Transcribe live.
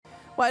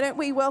Why don't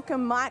we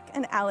welcome Mike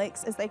and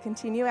Alex as they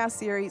continue our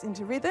series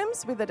into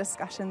rhythms with a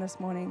discussion this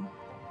morning.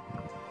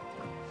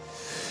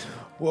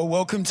 Well,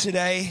 welcome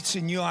today to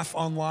New Life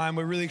Online.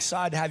 We're really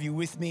excited to have you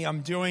with me.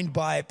 I'm joined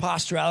by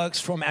Pastor Alex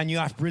from our New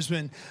Life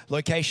Brisbane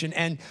location.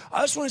 And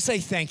I just want to say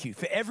thank you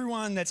for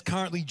everyone that's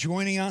currently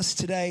joining us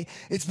today.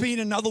 It's been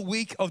another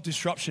week of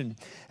disruption.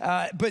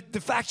 But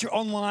the fact you're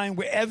online,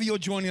 wherever you're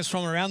joining us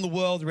from around the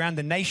world, around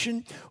the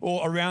nation,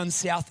 or around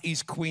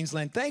Southeast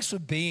Queensland, thanks for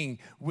being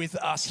with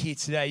us here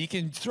today. You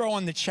can throw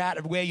on the chat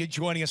of where you're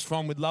joining us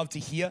from. We'd love to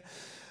hear.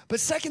 But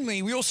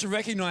secondly, we also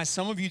recognize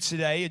some of you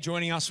today are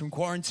joining us from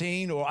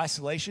quarantine or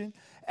isolation.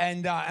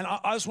 And I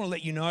just want to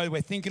let you know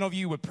we're thinking of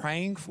you, we're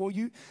praying for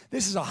you.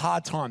 This is a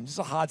hard time, this is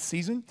a hard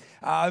season.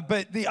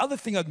 But the other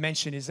thing I'd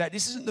mention is that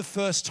this isn't the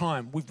first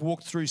time we've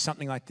walked through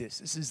something like this.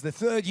 This is the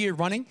third year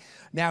running.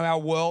 Now our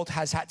world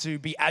has had to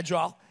be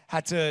agile,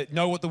 had to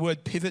know what the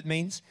word pivot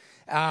means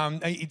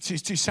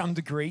to some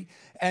degree.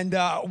 And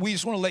we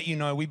just want to let you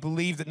know, we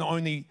believe that not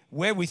only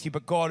we're with you,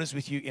 but God is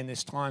with you in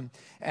this time.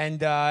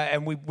 And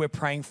we're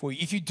praying for you.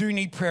 If you do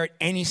need prayer at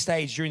any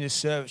stage during this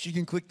service, you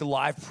can click the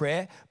live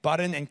prayer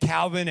button. And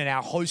Calvin and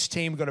our host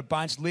team, we've got a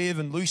bunch, Liv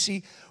and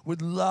Lucy,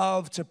 would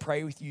love to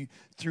pray with you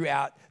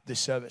throughout the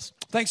service.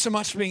 Thanks so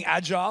much for being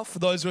agile. For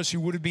those of us who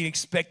would have been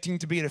expecting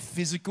to be at a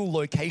physical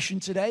location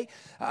today,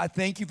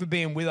 thank you for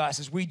being with us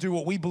as we do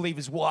what we believe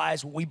is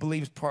wise, what we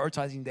believe is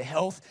prioritizing the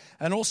health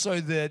and also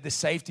the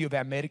safety of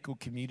our medical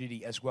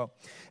community as well.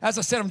 As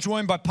I said, I'm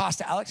joined by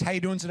Pastor Alex. How are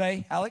you doing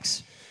today,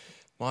 Alex?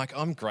 Mike,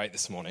 I'm great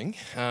this morning.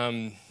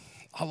 I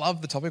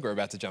love the topic we're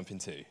about to jump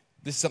into.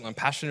 This is something I'm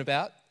passionate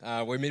about.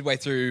 We're midway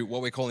through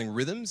what we're calling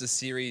Rhythms, a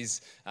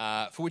series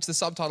for which the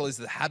subtitle is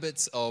The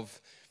Habits of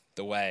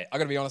the Way. I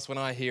got to be honest, when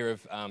I hear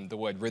of the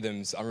word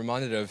rhythms, I'm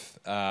reminded of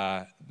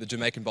the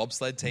Jamaican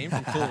bobsled team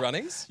from Cool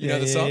Runnings. You know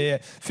the song? Yeah.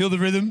 Feel the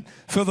rhythm,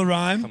 feel the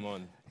rhyme. Come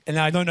on. And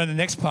I don't know the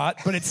next part,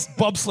 but it's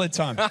bobsled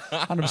time,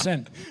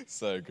 100%.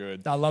 So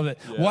good. I love it.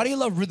 Yeah. Why do you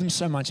love rhythm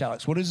so much,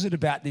 Alex? What is it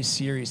about this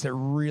series that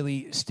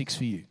really sticks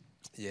for you?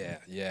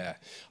 Yeah.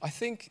 I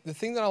think the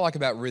thing that I like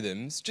about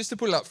rhythms, just to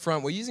put it up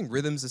front, we're using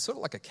rhythms as sort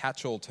of like a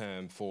catch-all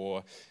term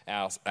for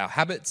our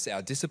habits,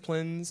 our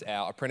disciplines,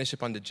 our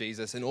apprenticeship under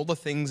Jesus, and all the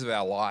things of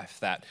our life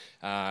that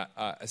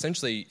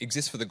essentially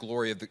exist for the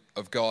glory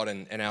of God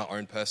and our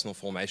own personal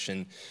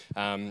formation.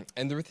 And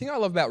the thing I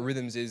love about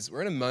rhythms is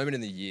we're in a moment in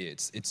the year.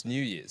 It's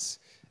New Year's.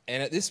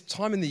 And at this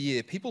time in the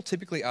year, people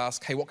typically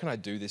ask, hey, what can I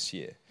do this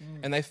year?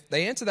 And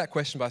they answer that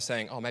question by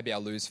saying, oh, maybe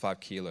I'll lose 5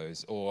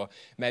 kilos, or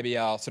maybe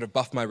I'll sort of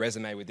buff my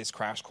resume with this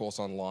crash course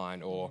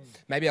online, or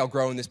maybe I'll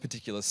grow in this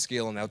particular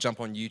skill and they'll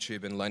jump on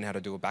YouTube and learn how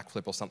to do a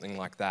backflip or something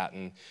like that.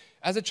 And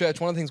as a church,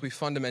 one of the things we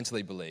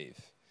fundamentally believe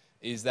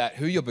is that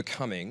who you're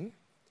becoming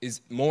is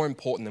more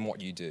important than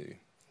what you do,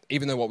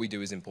 even though what we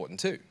do is important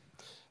too.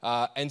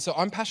 And so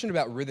I'm passionate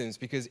about rhythms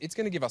because it's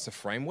going to give us a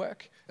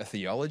framework, a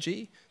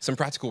theology, some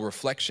practical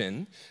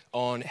reflection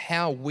on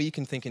how we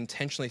can think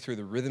intentionally through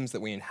the rhythms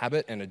that we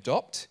inhabit and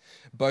adopt,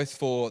 both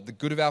for the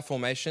good of our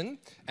formation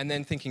and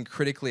then thinking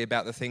critically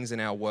about the things in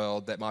our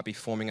world that might be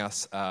forming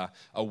us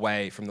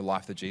away from the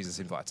life that Jesus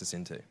invites us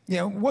into.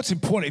 Yeah, what's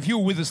important, if you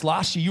were with us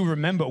last year, you'll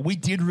remember we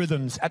did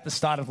rhythms at the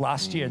start of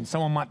last year, and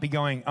someone might be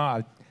going,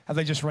 have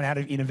they just run out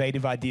of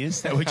innovative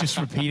ideas that we're just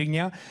repeating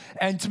now?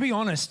 And to be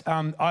honest,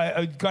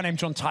 a guy named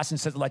John Tyson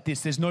says it like this: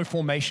 there's no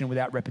formation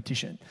without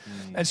repetition.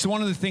 And so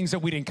one of the things that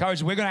we'd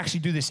encourage, we're going to actually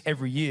do this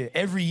every year.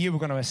 Every year we're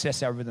going to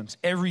assess our rhythms.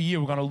 Every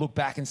year we're going to look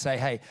back and say,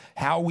 hey,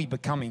 how are we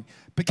becoming?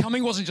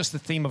 Becoming wasn't just the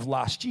theme of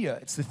last year.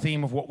 It's the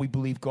theme of what we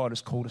believe God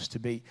has called us to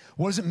be.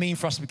 What does it mean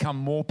for us to become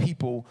more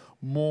people,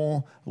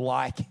 more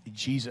like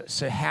Jesus?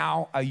 So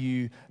how are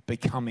you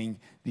becoming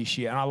this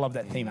year? And I love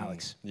that theme,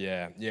 Alex.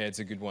 Yeah, it's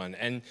a good one.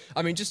 And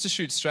I mean, just to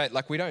shoot straight,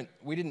 like we don't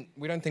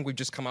think we've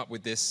just come up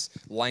with this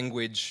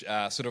language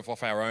sort of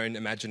off our own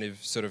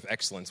imaginative sort of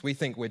excellence. We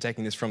think we're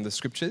taking this from the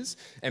scriptures,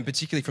 and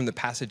particularly from the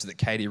passage that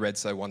Katie read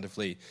so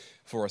wonderfully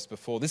for us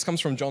before. This comes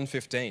from John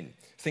 15,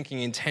 thinking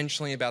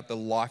intentionally about the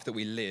life that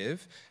we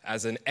live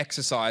as an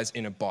exercise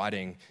in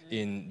abiding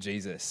in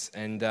Jesus.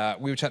 And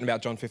we were chatting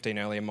about John 15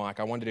 earlier, Mike.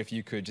 I wondered if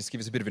you could just give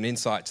us a bit of an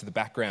insight to the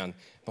background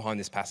behind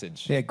this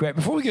passage. Yeah, great.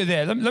 Before we go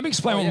there, let me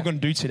explain what we're going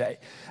to do today.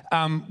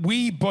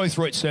 We both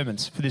wrote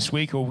sermons for this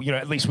week, or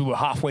at least we were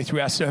halfway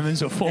through our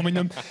sermons or forming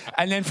them.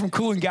 And then from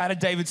Coolangatta,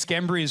 David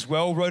Scambry as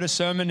well wrote a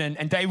sermon,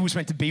 and David was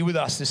meant to be with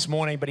us this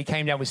morning, but he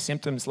came down with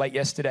symptoms late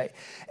yesterday.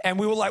 And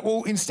we were like,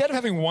 well, instead of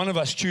having one of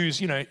us choose,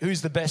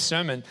 who's the best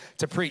sermon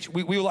to preach,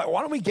 we were like,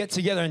 why don't we get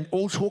together and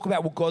all talk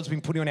about what God's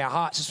been putting on our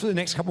hearts just for the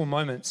next couple of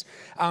moments,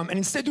 and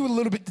instead do it a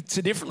little bit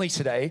differently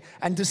today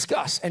and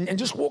discuss and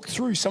just walk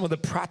through some of the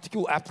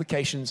practical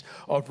applications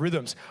of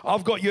rhythms.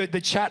 I've got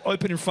the chat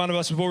open in front of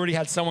us. We've already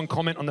had someone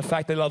comment on the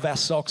fact they love our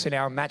socks and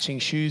our matching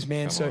shoes,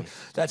 man. Come on.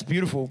 That's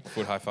beautiful.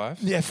 Foot high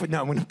five? Yeah,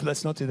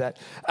 let's not do that.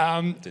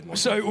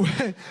 So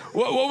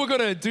what we're going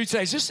to do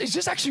today is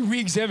just actually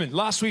re-examine.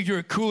 Last week you were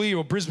at Cooley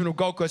or Brisbane or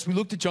Gold Coast. We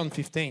looked at John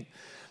 15.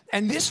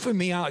 And this for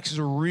me, Alex, is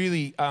a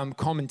really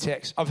common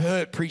text. I've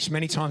heard it preached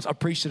many times. I've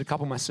preached it a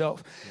couple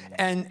myself.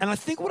 And I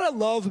think what I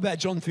love about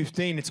John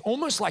 15, it's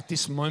almost like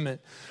this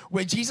moment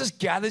where Jesus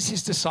gathers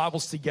his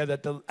disciples together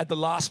at the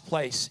last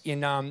place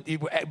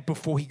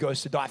before he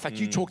goes to die. In fact,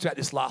 you talked about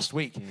this last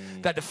week,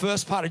 that the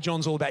first part of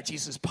John's all about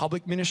Jesus'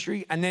 public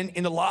ministry. And then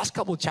in the last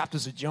couple of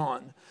chapters of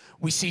John,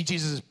 we see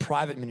Jesus'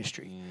 private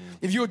ministry.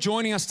 If you're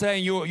joining us today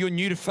and you're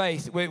new to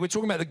faith, we're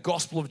talking about the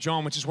Gospel of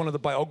John, which is one of the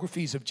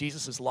biographies of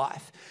Jesus'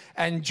 life.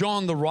 And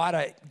John, the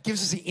writer,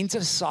 gives us the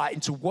insight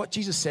into what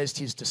Jesus says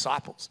to his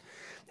disciples.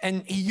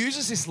 And he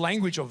uses this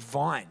language of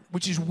vine,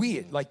 which is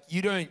weird. Like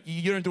you don't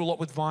do a lot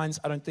with vines,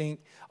 I don't think.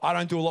 I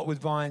don't do a lot with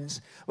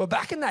vines. But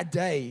back in that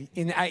day,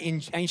 in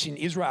ancient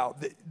Israel,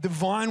 the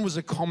vine was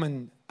a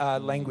common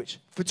language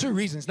for two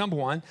reasons. Number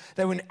one,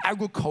 they were an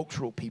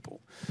agricultural people.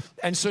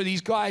 And so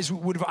these guys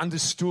would have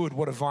understood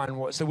what a vine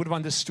was. They would have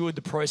understood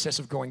the process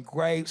of growing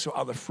grapes or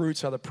other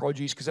fruits, other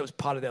produce, because that was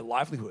part of their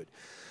livelihood.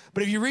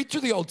 But if you read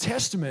through the Old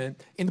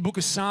Testament, in the book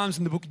of Psalms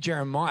and the book of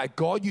Jeremiah,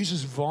 God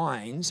uses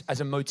vines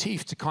as a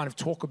motif to kind of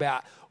talk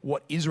about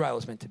what Israel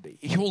is meant to be.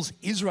 He calls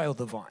Israel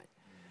the vine.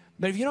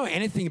 But if you know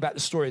anything about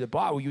the story of the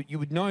Bible, you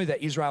would know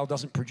that Israel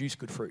doesn't produce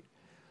good fruit,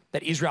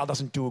 that Israel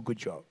doesn't do a good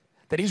job,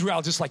 that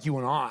Israel, just like you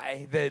and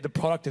I, the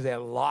product of their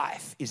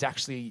life is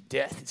actually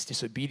death, it's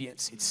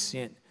disobedience, it's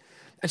sin.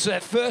 And so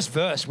that first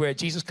verse where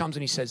Jesus comes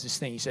and he says this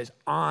thing, he says,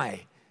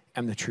 I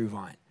am the true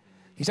vine.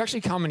 He's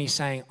actually come and he's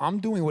saying, I'm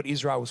doing what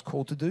Israel was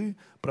called to do,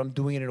 but I'm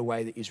doing it in a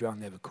way that Israel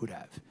never could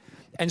have.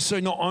 And so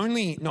not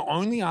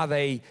only are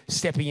they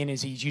stepping in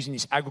as he's using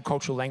this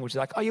agricultural language,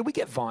 they're like, oh yeah, we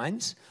get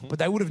vines, but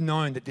they would have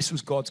known that this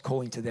was God's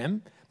calling to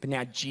them, but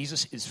now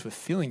Jesus is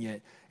fulfilling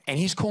it, and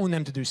he's calling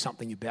them to do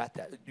something about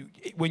that.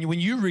 When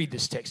you read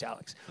this text,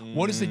 Alex,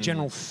 what is the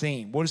general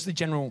theme? What is the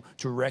general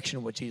direction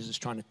of what Jesus is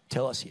trying to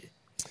tell us here?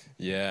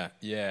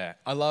 Yeah.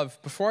 I love,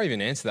 before I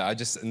even answer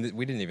that,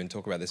 we didn't even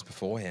talk about this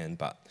beforehand,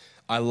 but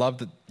I love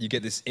that you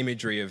get this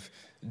imagery of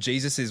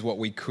Jesus is what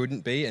we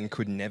couldn't be and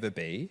could never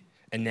be,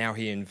 and now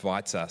he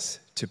invites us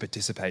to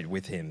participate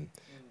with him,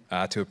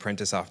 to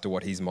apprentice after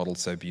what he's modeled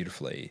so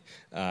beautifully.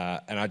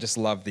 And I just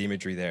love the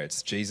imagery there.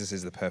 It's Jesus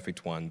is the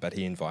perfect one, but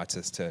he invites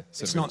us to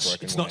It's not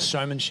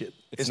showmanship.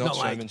 It's not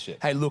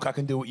showmanship. Like, hey, look, I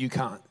can do what you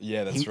can't.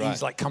 Yeah, that's right.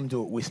 He's like, come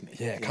do it with me.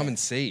 Yeah, come and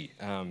see.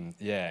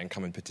 And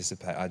come and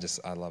participate.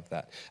 I love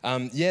that.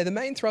 The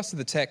main thrust of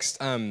the text,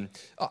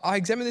 I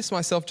examined this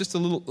myself just a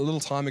little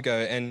time ago,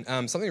 and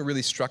something that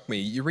really struck me.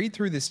 You read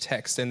through this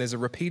text, and there's a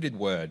repeated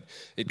word.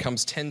 It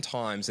comes 10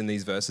 times in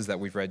these verses that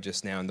we've read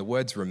just now, and the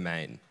words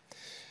remain.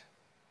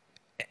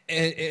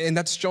 And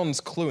that's John's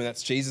clue, and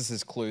that's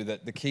Jesus' clue,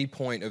 that the key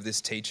point of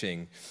this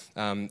teaching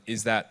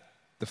is that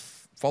the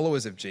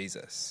followers of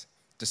Jesus,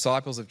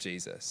 disciples of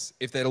Jesus,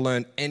 if they're to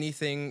learn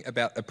anything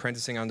about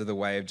apprenticing under the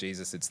way of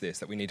Jesus, it's this,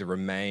 that we need to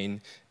remain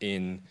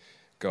in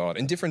God.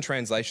 And different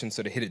translations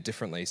sort of hit it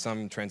differently.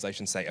 Some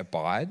translations say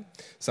abide.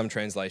 Some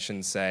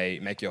translations say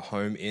make your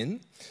home in.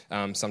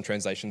 Some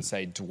translations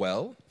say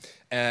dwell.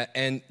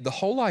 And the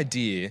whole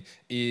idea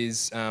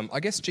is, I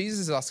guess Jesus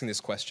is asking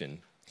this question: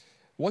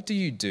 what do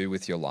you do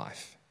with your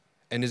life?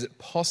 And is it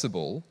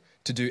possible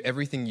to do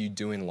everything you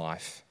do in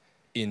life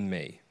in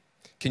me?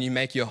 Can you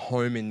make your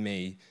home in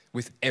me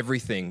with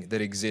everything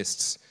that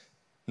exists,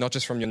 not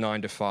just from your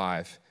 9 to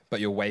 5, but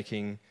your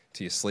waking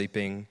to your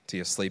sleeping, to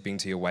your sleeping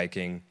to your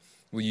waking?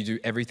 Will you do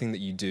everything that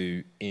you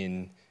do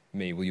in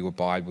me? Will you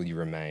abide? Will you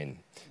remain?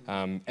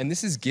 And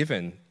this is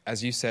given,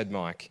 as you said,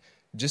 Mike,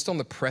 just on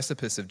the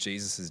precipice of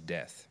Jesus'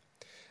 death.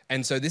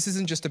 And so this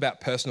isn't just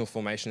about personal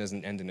formation as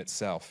an end in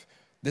itself.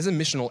 There's a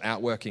missional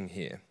outworking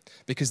here,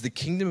 because the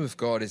kingdom of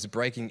God is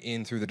breaking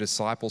in through the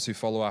disciples who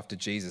follow after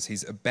Jesus.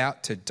 He's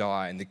about to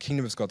die, and the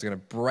kingdom of God is going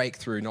to break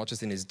through, not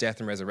just in his death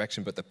and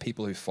resurrection, but the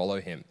people who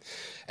follow him.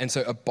 And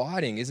so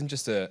abiding isn't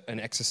just an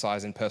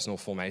exercise in personal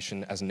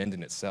formation as an end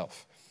in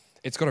itself.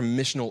 It's got a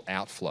missional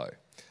outflow.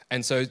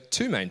 And so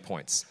 2 main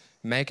points.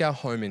 Make our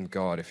home in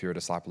God if you're a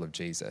disciple of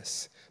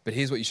Jesus. But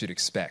here's what you should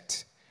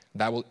expect.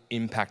 That will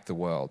impact the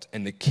world,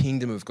 and the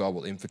kingdom of God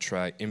will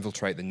infiltrate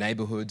the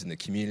neighborhoods and the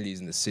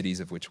communities and the cities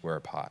of which we're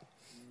a part.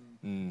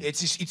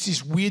 It's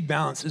this weird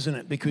balance, isn't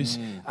it? Because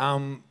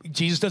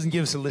Jesus doesn't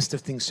give us a list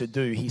of things to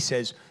do. He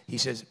says,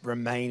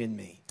 remain in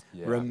me,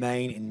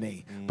 remain in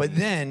me. But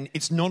then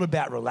it's not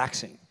about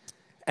relaxing.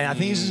 And I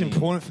think this is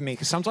important for me,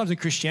 because sometimes in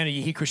Christianity,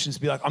 you hear Christians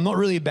be like, I'm not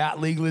really about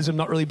legalism,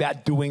 not really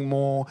about doing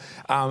more.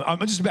 I'm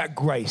just about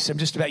grace. I'm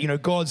just about,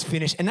 God's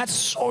finished. And that's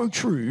so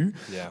true.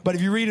 Yeah. But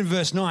if you read in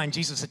verse 9,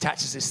 Jesus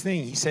attaches this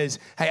thing. He says,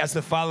 hey, as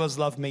the Father has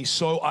loved me,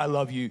 so I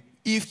love you.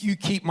 If you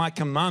keep my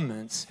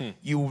commandments,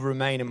 you will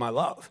remain in my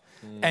love.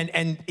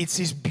 And it's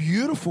this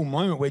beautiful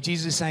moment where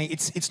Jesus is saying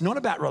it's not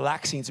about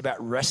relaxing, it's about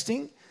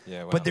resting.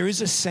 Yeah, wow. But there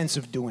is a sense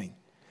of doing.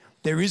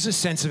 There is a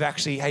sense of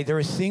actually, hey, there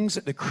are things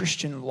that the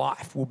Christian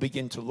life will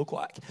begin to look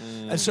like.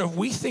 And so if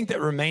we think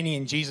that remaining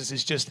in Jesus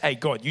is just, hey,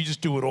 God, you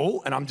just do it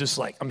all, and I'm just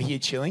like, I'm here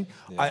chilling,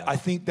 I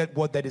think that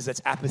what that is,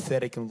 that's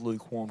apathetic and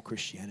lukewarm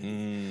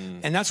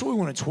Christianity. And that's what we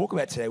want to talk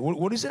about today.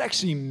 What does it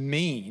actually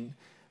mean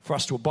for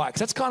us to abide? Because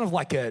that's kind of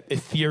like a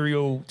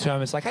ethereal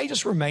term. It's like, hey,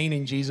 just remain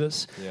in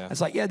Jesus. Yeah.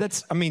 It's like,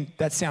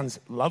 that sounds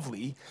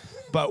lovely,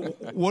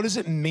 but what does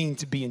it mean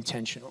to be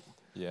intentional?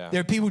 Yeah.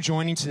 There are people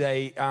joining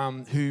today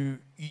who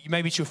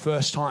maybe it's your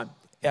first time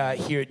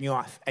here at New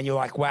Life, and you're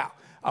like, wow,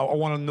 I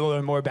want to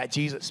learn more about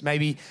Jesus.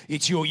 Maybe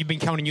you've been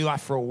coming to New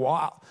Life for a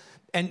while.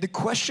 And the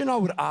question I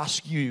would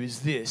ask you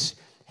is this: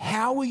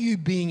 how are you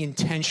being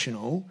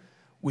intentional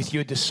with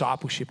your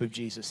discipleship of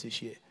Jesus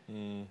this year?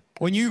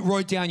 When you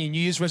wrote down your New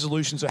Year's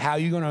resolutions or how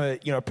you're going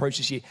to approach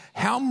this year,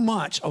 how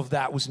much of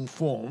that was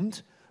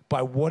informed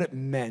by what it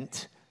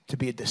meant to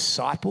be a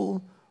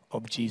disciple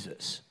of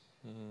Jesus?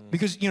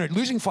 Because,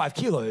 losing 5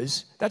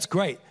 kilos, that's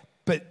great,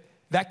 but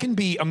that can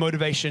be a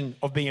motivation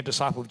of being a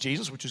disciple of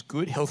Jesus, which is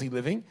good, healthy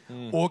living,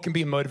 or it can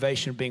be a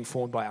motivation of being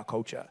formed by our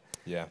culture.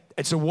 Yeah.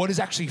 And so what is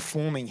actually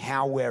forming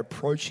how we're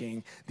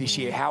approaching this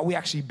year? How are we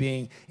actually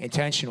being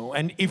intentional?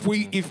 And if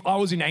I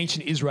was in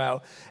ancient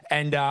Israel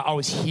and I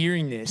was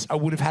hearing this, I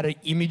would have had an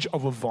image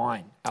of a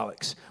vine,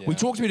 Alex. Yeah. We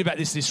talked a bit about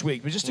this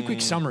week, but just a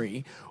quick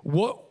summary.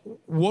 What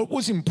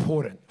was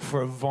important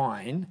for a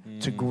vine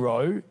to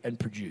grow and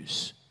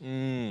produce?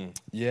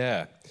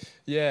 Yeah.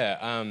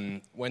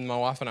 When my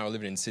wife and I were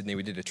living in Sydney,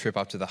 we did a trip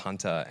up to the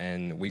Hunter,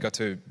 and we got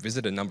to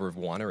visit a number of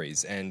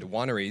wineries. And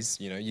wineries,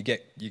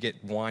 you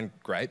get wine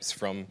grapes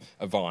from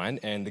a vine,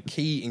 and the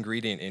key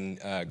ingredient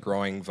in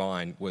growing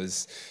vine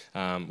was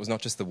not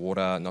just the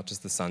water, not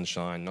just the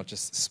sunshine, not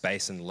just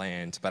space and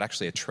land, but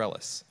actually a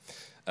trellis,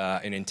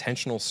 an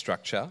intentional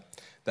structure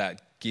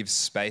that gives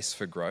space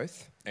for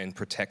growth and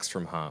protects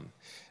from harm.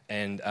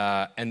 And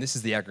this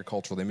is the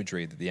agricultural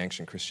imagery that the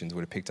ancient Christians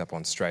would have picked up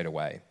on straight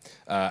away.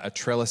 A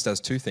trellis does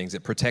two things.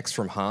 It protects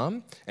from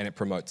harm and it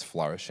promotes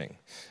flourishing.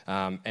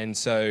 And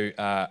so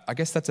I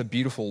guess that's a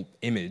beautiful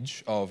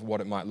image of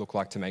what it might look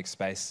like to make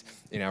space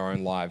in our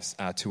own lives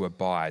to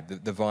abide.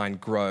 The vine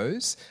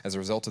grows. As a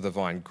result of the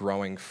vine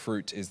growing,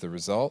 fruit is the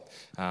result.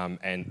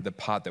 And the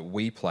part that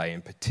we play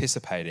in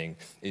participating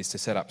is to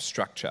set up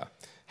structure,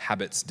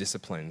 habits,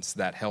 disciplines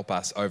that help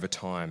us over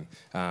time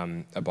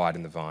abide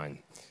in the vine.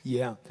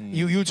 Yeah.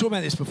 You were talking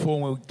about this before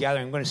when we were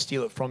gathering. I'm going to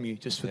steal it from you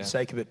just for the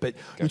sake of it. But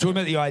we were talking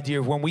about the idea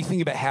of when we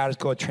think about how does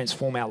God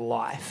transform our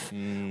life,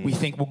 we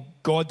think, well,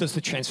 God does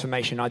the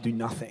transformation, I do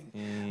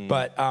nothing.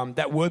 But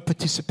that word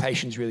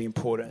participation is really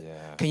important. Yeah.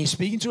 Can you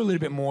speak into a little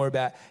bit more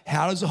about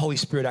how does the Holy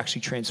Spirit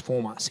actually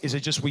transform us? Is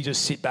it just we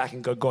just sit back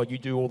and go, God, you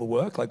do all the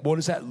work? Like, what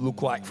does that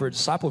look like for a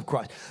disciple of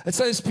Christ? Let's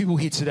say there's people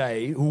here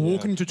today who are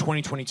walking into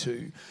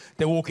 2022.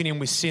 They're walking in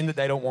with sin that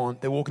they don't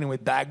want. They're walking in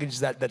with baggage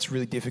that's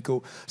really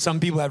difficult. Some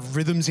people have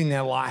rhythms in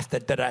their life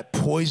that are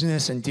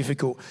poisonous and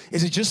difficult.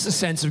 Is it just a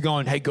sense of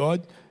going, hey,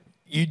 God,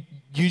 you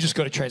just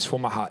got to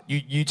transform my heart.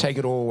 You take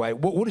it all away.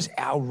 What is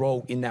our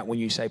role in that when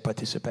you say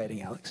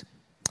participating, Alex?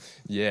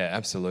 Yeah,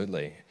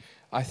 absolutely.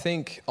 I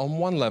think on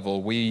one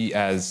level, we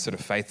as sort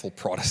of faithful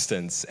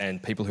Protestants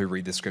and people who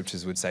read the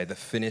scriptures would say the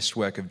finished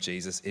work of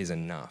Jesus is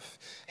enough.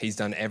 He's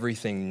done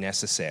everything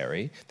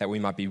necessary that we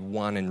might be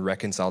won and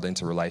reconciled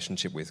into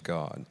relationship with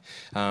God.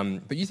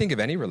 But you think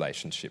of any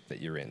relationship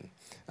that you're in.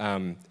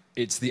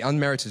 It's the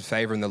unmerited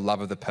favor and the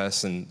love of the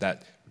person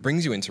that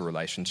brings you into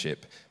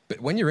relationship. But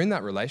when you're in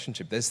that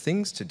relationship, there's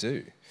things to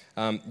do.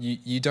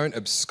 You don't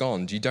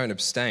abscond, you don't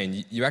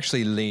abstain, you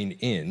actually lean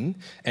in,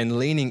 and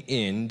leaning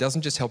in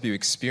doesn't just help you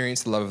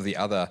experience the love of the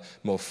other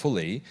more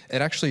fully,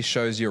 it actually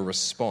shows your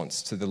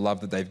response to the love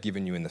that they've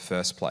given you in the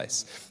first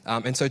place.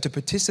 And so to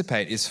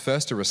participate is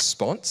first a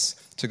response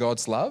to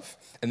God's love,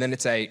 and then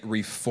it's a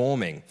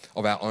reforming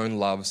of our own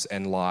loves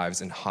and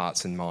lives and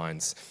hearts and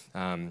minds.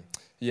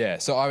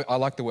 So I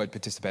like the word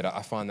participate.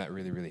 I find that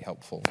really, really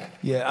helpful.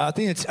 Yeah, I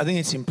think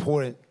it's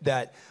important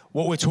that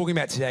what we're talking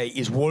about today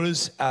is what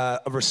is a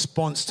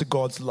response to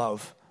God's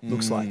love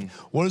looks like.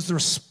 What is the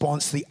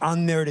response to the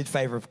unmerited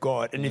favor of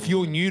God? And if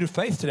you're new to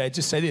faith today,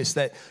 just say this,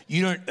 that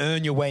you don't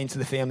earn your way into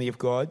the family of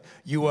God.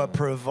 You are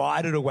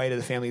provided a way to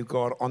the family of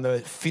God on the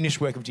finished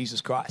work of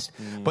Jesus Christ.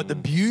 But the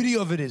beauty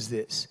of it is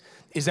this,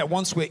 is that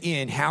once we're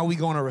in, how are we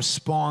going to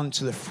respond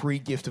to the free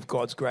gift of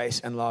God's grace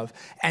and love?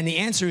 And the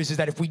answer is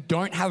that if we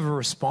don't have a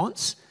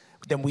response,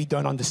 then we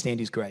don't understand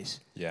his grace.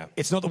 Yeah.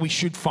 It's not that we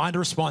should find a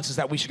response, it's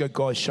that we should go,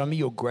 God, show me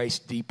your grace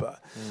deeper.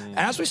 And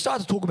as we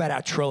start to talk about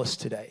our trellis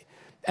today,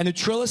 and the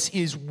trellis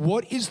is,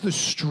 what is the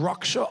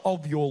structure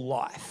of your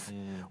life?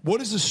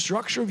 What is the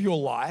structure of your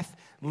life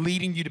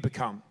leading you to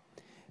become?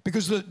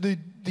 Because the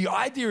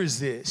idea is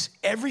this,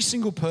 every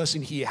single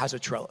person here has a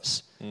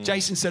trellis.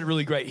 Jason said it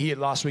really great here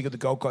last week at the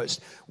Gold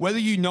Coast. Whether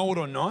you know it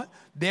or not,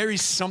 there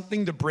is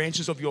something the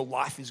branches of your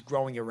life is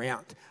growing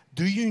around.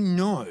 Do you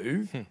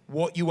know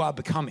what you are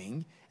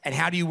becoming, and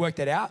how do you work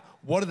that out?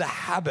 what are the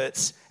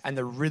habits and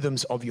the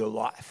rhythms of your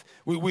life?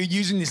 We're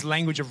using this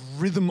language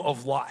of rhythm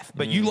of life,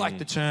 but you like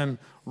the term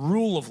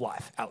rule of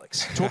life,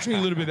 Alex. Talk to me a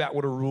little bit about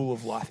what a rule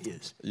of life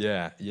is.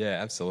 Yeah,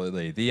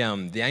 absolutely. The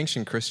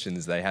ancient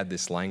Christians, they had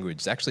this language.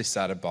 It's actually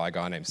started by a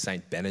guy named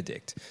Saint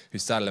Benedict, who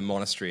started a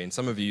monastery. And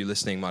some of you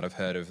listening might have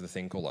heard of the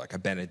thing called like a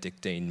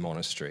Benedictine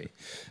monastery.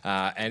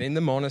 And in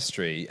the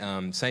monastery,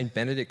 Saint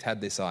Benedict had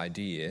this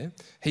idea.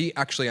 He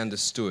actually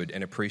understood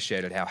and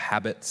appreciated how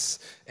habits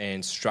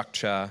and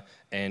structure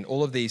and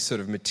all of these sort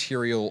of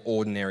material,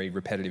 ordinary,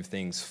 repetitive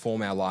things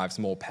form our lives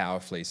more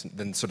powerfully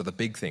than sort of the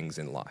big things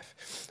in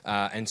life.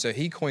 And so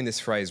he coined this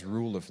phrase,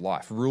 rule of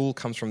life. Rule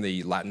comes from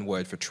the Latin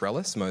word for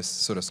trellis,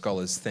 most sort of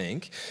scholars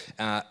think.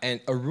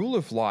 And a rule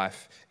of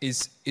life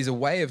is a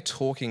way of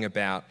talking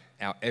about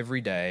our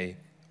everyday,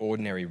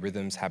 ordinary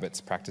rhythms, habits,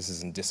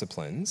 practices, and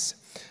disciplines,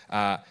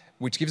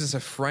 which gives us a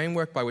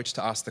framework by which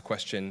to ask the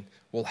question,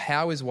 well,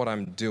 how is what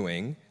I'm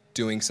doing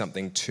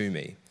something to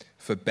me,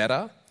 for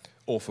better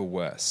or for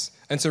worse?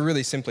 And so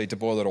really simply, to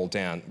boil it all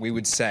down, we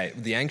would say,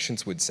 the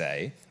ancients would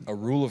say, a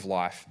rule of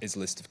life is a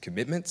list of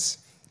commitments,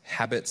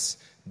 habits,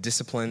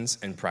 disciplines,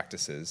 and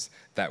practices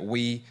that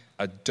we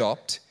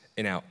adopt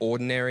in our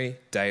ordinary,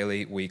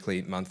 daily,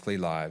 weekly, monthly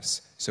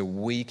lives so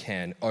we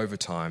can, over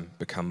time,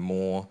 become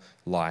more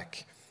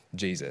like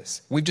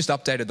Jesus. We've just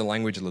updated the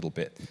language a little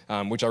bit,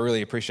 which I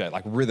really appreciate.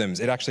 Like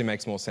rhythms, it actually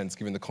makes more sense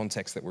given the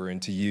context that we're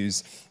in to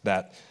use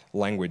that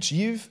language.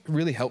 You've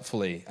really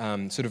helpfully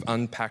sort of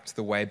unpacked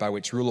the way by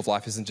which rule of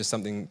life isn't just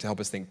something to help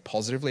us think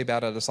positively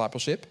about our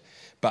discipleship,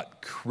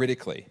 but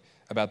critically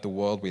about the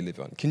world we live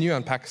in. Can you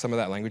unpack some of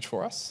that language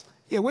for us?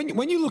 Yeah,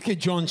 when you look at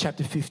John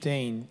chapter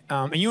 15,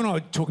 and you and I were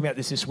talking about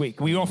this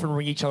week, we often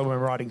ring each other when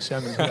we're writing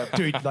sermons. We're like,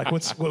 dude, like,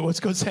 what's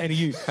God saying to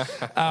you?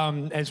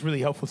 And it's really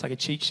helpful. It's like a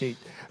cheat sheet.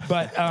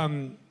 But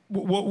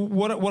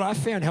what I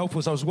found helpful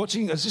is I was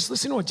just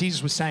listening to what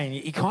Jesus was saying.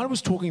 He kind of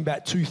was talking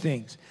about two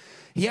things.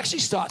 He actually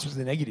starts with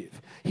the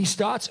negative. He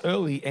starts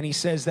early and he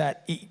says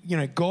that,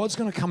 God's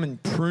going to come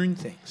and prune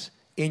things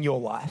in your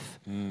life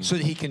so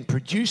that he can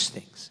produce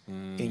things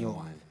in your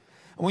life.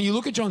 And when you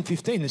look at John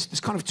 15, there's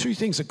kind of two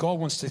things that God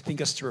wants to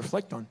think us to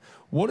reflect on.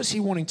 What is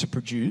he wanting to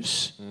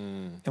produce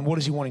and what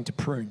is he wanting to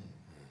prune?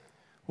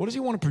 What does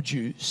he want to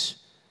produce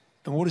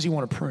and what does he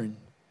want to prune?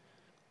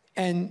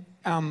 And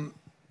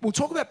we'll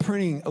talk about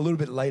pruning a little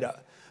bit later.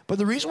 But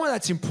the reason why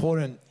that's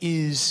important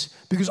is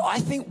because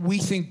we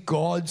think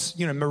God's,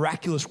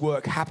 miraculous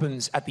work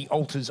happens at the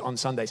altars on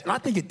Sundays. And I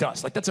think it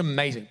does. Like, that's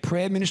amazing.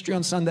 Prayer ministry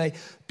on Sunday,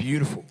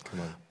 beautiful.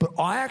 But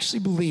I actually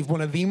believe one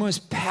of the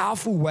most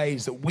powerful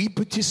ways that we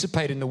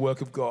participate in the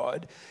work of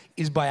God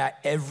is by our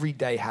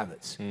everyday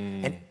habits.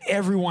 And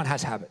everyone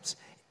has habits.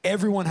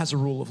 Everyone has a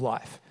rule of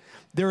life.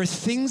 There are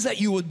things that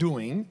you are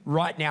doing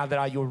right now that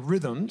are your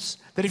rhythms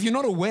that if you're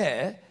not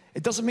aware,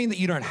 it doesn't mean that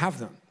you don't have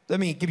them. Let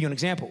me give you an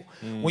example.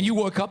 When you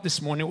woke up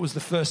this morning, it was the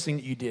first thing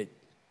that you did.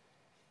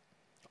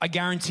 I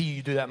guarantee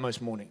you do that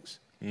most mornings.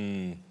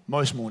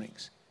 Most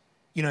mornings.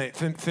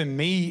 For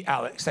me,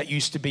 Alex, that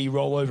used to be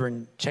roll over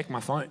and check my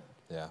phone.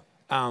 Yeah.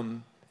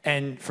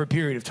 And for a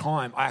period of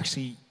time, I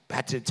actually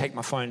had to take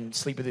my phone and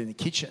sleep with it in the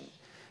kitchen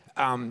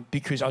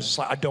because I was just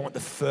like, I don't want the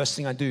first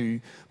thing I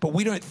do. But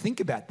we don't think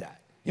about that.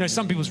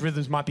 Some people's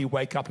rhythms might be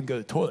wake up and go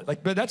to the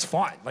toilet. But that's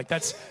fine.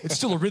 It's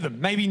still a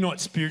rhythm. Maybe not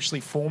spiritually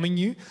forming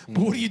you,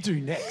 but what do you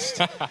do next?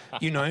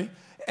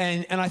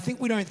 And I think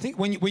we don't think,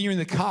 when you're in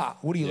the car,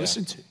 what do you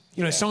listen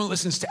to? Someone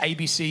listens to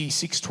ABC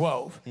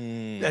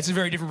 612. That's a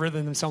very different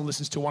rhythm than someone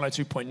listens to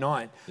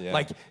 102.9.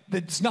 Yeah.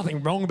 There's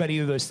nothing wrong about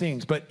either of those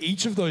things, but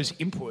each of those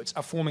inputs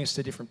are forming us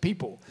to different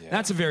people. Yeah.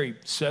 That's a very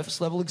surface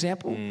level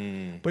example.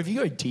 But if you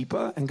go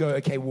deeper and go,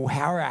 okay, well,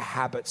 how are our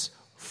habits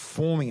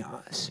forming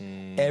us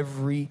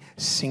every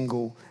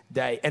single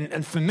day?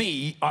 And for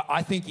me,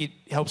 I think it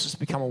helps us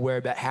become aware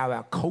about how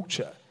our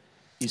culture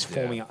is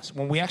forming us.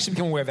 When we actually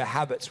become aware of our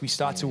habits, we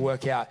start to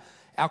work out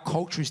our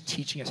culture is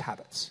teaching us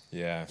habits.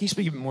 Yeah. Can you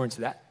speak a bit more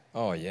into that?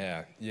 Oh,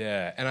 yeah.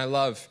 And I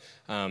love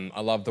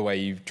the way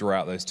you draw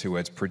out those two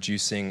words,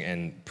 producing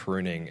and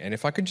pruning. And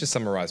if I could just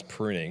summarize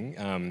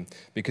pruning,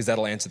 because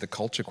that'll answer the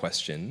culture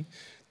question,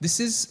 this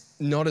is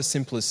not as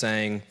simple as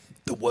saying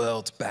the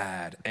world's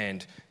bad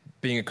and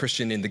being a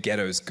Christian in the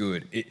ghetto is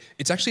good.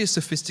 It's actually a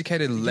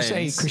sophisticated lens.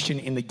 Did you say Christian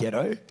in the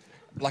ghetto?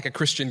 Like a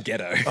Christian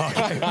ghetto. Oh,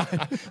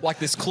 okay. Like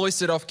this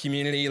cloistered off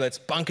community. Let's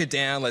bunker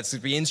down. Let's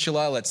be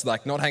insular. Let's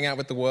not hang out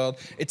with the world.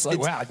 It's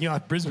wow,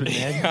 Brisbane,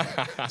 man.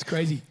 It's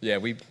crazy.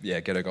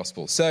 Ghetto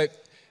gospel. So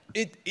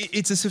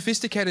it's a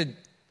sophisticated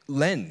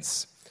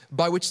lens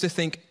by which to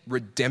think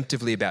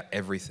redemptively about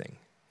everything,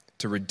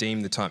 to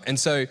redeem the time. And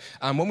so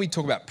when we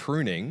talk about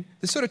pruning,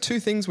 there's sort of two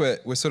things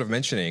we're sort of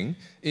mentioning.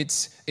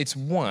 It's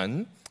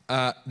one,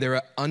 there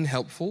are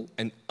unhelpful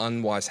and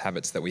unwise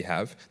habits that we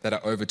have that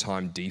are over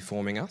time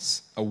deforming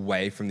us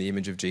away from the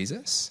image of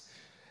Jesus.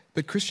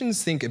 But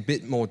Christians think a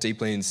bit more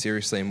deeply and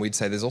seriously, and we'd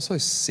say there's also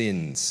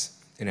sins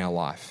in our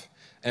life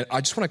And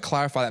I just want to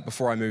clarify that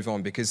before I move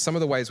on, because some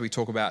of the ways we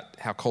talk about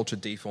how culture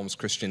deforms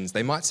Christians,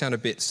 they might sound a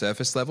bit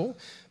surface level,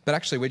 but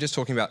actually we're just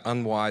talking about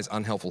unwise,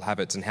 unhelpful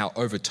habits and how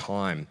over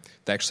time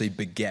they actually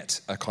beget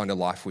a kind of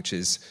life which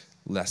is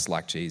less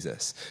like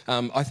Jesus.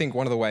 I think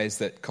one of the ways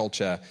that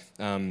culture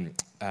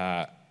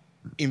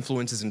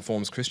influences and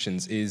forms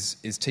Christians is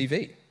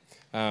TV.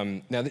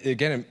 Now,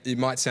 again, it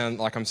might sound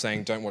like I'm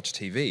saying don't watch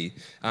TV,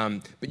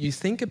 but you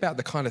think about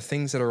the kind of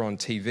things that are on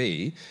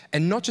TV,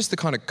 and not just the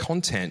kind of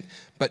content,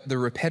 but the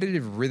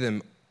repetitive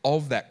rhythm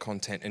of that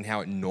content and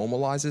how it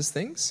normalizes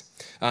things.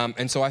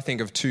 And so I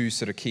think of two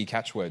sort of key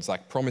catchwords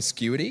like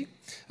promiscuity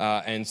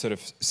and sort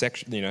of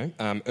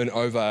an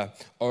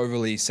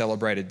overly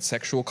celebrated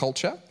sexual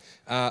culture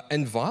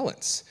and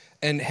violence,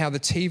 and how the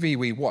TV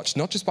we watch,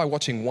 not just by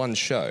watching one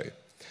show,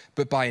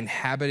 but by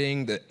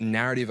inhabiting the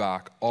narrative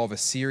arc of a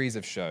series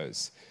of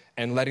shows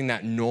and letting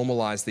that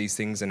normalize these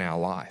things in our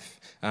life.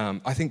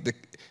 I think that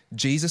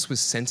Jesus was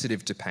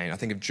sensitive to pain. I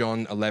think of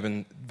John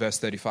 11, verse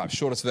 35,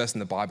 shortest verse in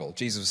the Bible.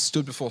 Jesus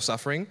stood before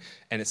suffering,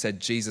 and it said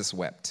Jesus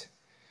wept.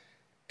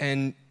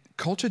 And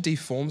culture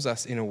deforms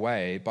us in a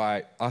way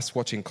by us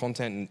watching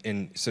content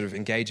and sort of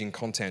engaging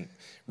content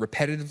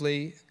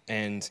repetitively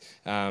and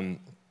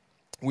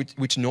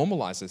which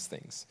normalizes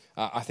things.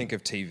 I think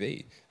of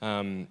TV.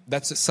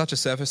 That's such a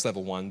surface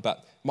level one,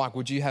 but Mike,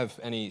 would you have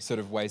any sort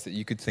of ways that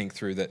you could think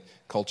through that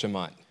culture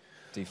might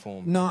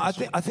deform? No, I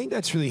think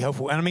that's really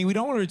helpful. And I mean, we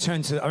don't want to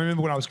return to, I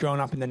remember when I was growing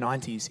up in the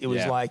 90s, it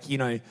was like,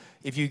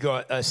 if you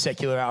got a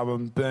secular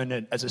album, burn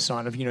it as a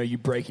sign of, you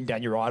breaking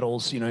down your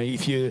idols.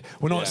 We're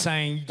not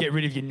saying get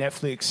rid of your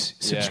Netflix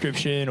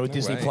subscription or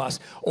Disney Plus,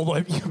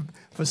 although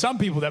for some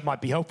people that might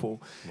be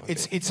helpful.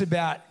 It's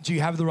about, do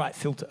you have the right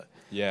filter?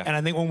 Yeah. And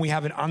I think when we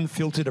have an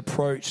unfiltered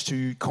approach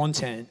to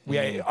content,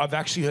 I've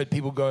actually heard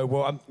people go,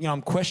 well,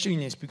 I'm questioning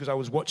this because I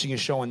was watching a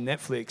show on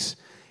Netflix,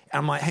 and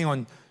I'm like, hang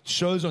on,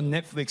 shows on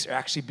Netflix are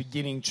actually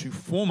beginning to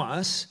form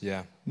us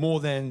more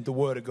than the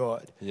Word of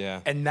God. Yeah.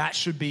 And that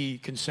should be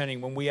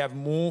concerning when we have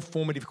more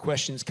formative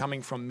questions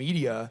coming from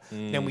media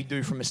than we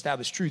do from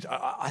established truth.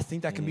 I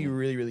think that can be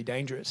really, really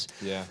dangerous.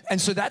 Yeah. And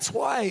so that's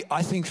why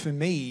I think for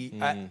me,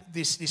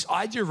 this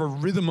idea of a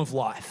rhythm of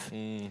life,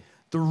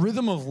 the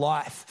rhythm of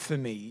life for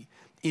me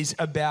is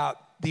about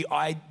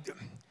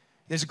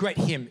there's a great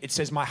hymn. It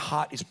says, my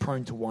heart is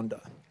prone to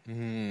wander.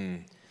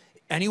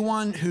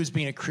 Anyone who's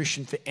been a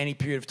Christian for any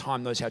period of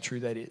time knows how true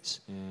that is.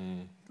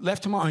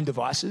 Left to my own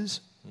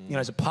devices,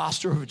 as a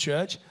pastor of a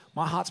church,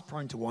 my heart's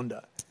prone to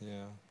wander.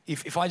 Yeah.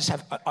 If I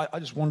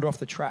just wander off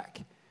the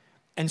track.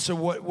 And so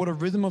what a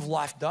rhythm of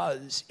life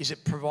does is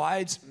it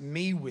provides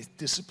me with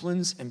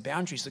disciplines and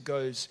boundaries that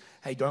goes,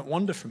 hey, don't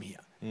wander from here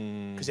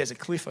because there's a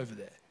cliff over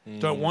there.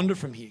 Don't wander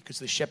from here because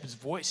the shepherd's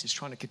voice is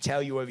trying to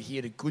curtail you over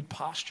here to good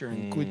pasture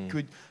and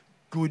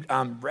good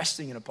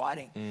resting and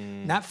abiding.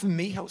 And that for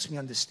me helps me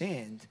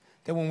understand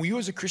that when you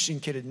as a Christian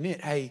can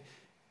admit, hey,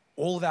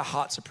 all of our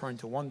hearts are prone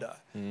to wander,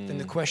 then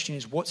the question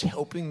is, what's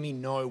helping me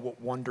know what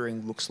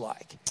wandering looks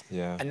like?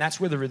 Yeah. And that's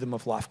where the rhythm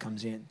of life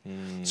comes in.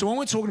 So when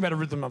we're talking about a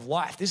rhythm of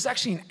life, this is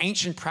actually an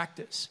ancient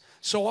practice.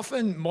 So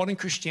often modern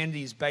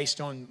Christianity is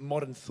based on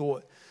modern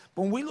thought.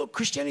 But when we look,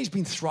 Christianity's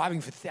been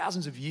thriving for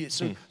thousands of years.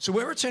 So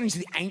we're returning to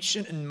the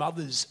ancient and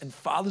mothers and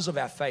fathers of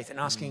our faith and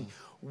asking,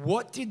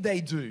 what did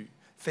they do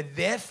for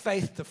their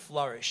faith to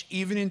flourish,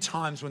 even in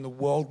times when the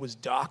world was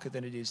darker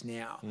than it is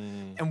now?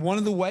 And one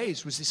of the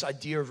ways was this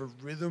idea of a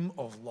rhythm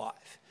of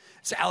life.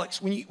 So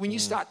Alex, when you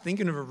start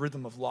thinking of a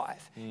rhythm of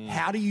life,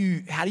 how do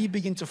you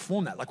begin to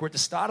form that? Like, we're at the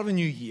start of a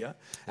new year.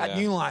 At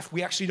New Life,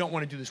 we actually don't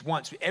want to do this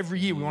once. Every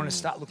year we want to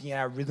start looking at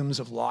our rhythms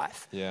of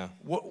life. Yeah.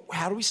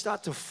 How do we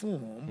start to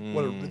form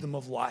what a rhythm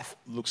of life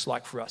looks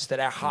like for us, that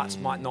our hearts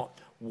might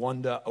not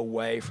wander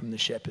away from the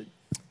shepherd?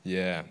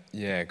 Yeah,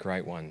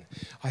 great one.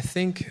 I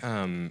think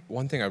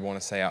one thing I'd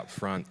want to say up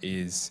front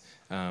is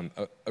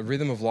a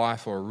rhythm of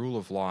life or a rule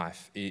of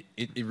life,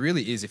 it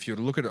really is, if you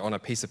look at it on a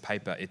piece of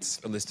paper,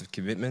 it's a list of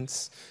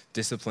commitments,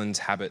 disciplines,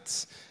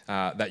 habits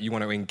that you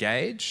want to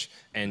engage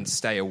and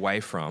stay away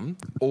from,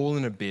 all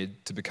in a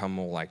bid to become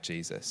more like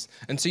Jesus.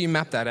 And so you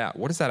map that out.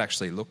 What does that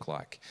actually look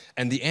like?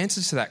 And the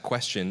answer to that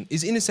question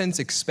is, in a sense,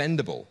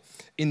 expendable.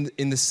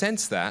 In the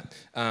sense that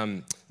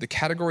the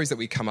categories that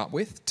we come up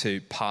with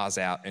to parse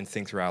out and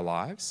think through our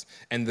lives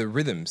and the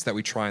rhythms that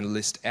we try and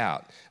list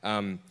out,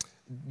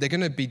 they're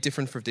going to be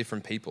different for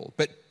different people.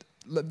 But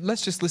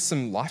let's just list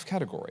some life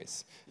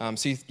categories.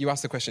 So you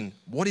ask the question,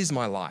 what is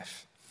my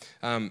life?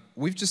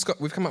 We've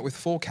come up with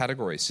 4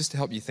 categories just to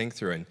help you think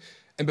through.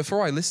 And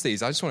before I list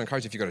these, I just want to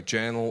encourage, if you've got a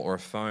journal or a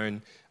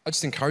phone, I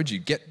just encourage you,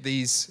 get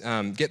these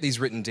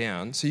written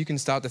down so you can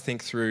start to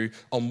think through,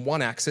 on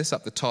one axis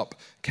up the top,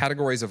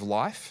 categories of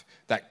life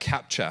that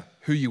capture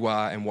who you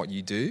are and what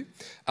you do,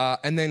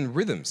 and then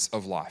rhythms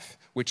of life,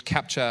 which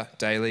capture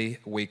daily,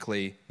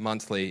 weekly,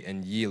 monthly,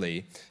 and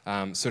yearly,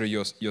 sort of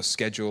your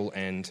schedule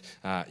and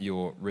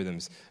your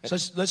rhythms. So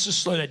let's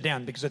just slow that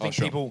down, because I think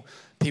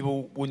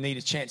people will need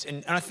a chance.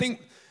 And I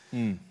think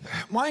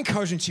my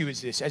encouragement to you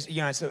is this: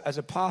 as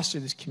a pastor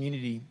of this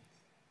community,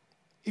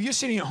 if you're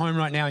sitting at home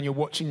right now and you're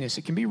watching this,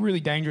 it can be really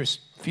dangerous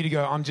for you to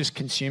go, I'm just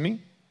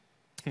consuming.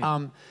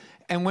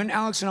 And when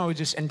Alex and I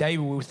and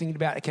David, we were thinking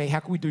about, okay, how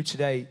can we do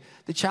today?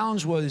 The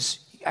challenge was,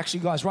 actually,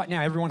 guys, right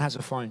now, everyone has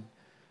a phone.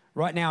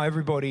 Right now,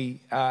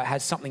 everybody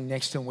has something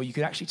next to them where you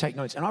could actually take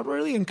notes. And I'd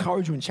really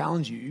encourage you and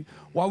challenge you,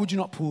 why would you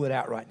not pull it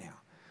out right now?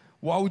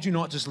 Why would you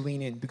not just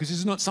lean in? Because this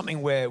is not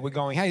something where we're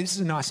going, hey, this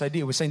is a nice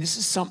idea. We're saying this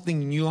is something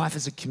New Life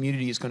as a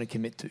community is going to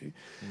commit to.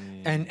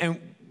 And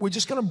we're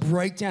just going to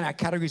break down our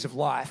categories of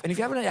life. And if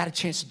you haven't had a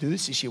chance to do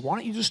this year, why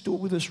don't you just do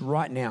it with us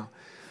right now?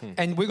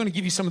 And we're going to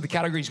give you some of the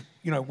categories,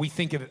 we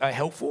think are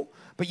helpful,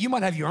 but you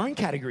might have your own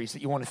categories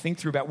that you want to think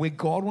through about where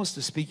God wants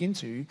to speak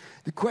into.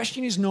 The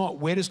question is not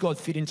where does God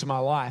fit into my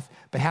life,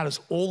 but how does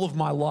all of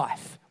my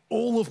life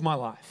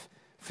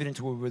fit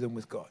into a rhythm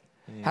with God?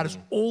 How does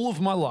all of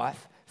my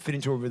life fit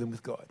into a rhythm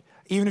with God?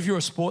 Even if you're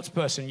a sports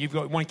person, you've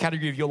got one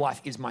category of your life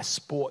is my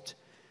sport.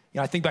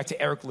 I think back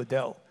to Eric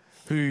Liddell,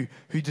 who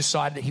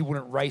decided that he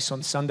wouldn't race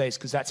on Sundays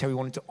because that's how he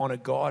wanted to honor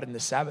God in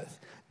the Sabbath.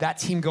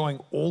 That's him going,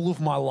 all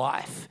of my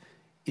life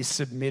is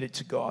submitted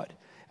to God.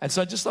 And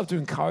so I'd just love to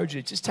encourage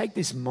you, just take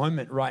this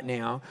moment right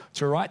now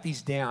to write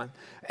these down.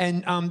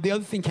 And the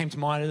other thing came to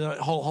mind, the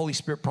whole Holy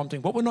Spirit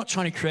prompting. What we're not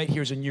trying to create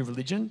here is a new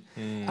religion.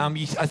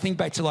 I think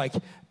back to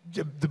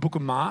the book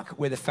of Mark,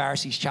 where the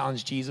Pharisees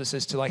challenged Jesus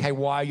as to hey,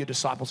 why are your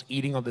disciples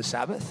eating on the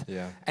Sabbath?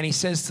 Yeah. And he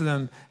says to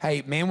them,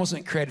 hey, man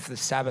wasn't created for the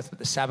Sabbath, but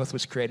the Sabbath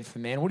was created for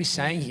man. What he's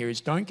saying here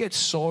is don't get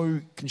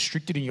so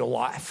constricted in your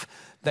life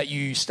that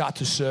you start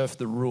to serve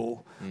the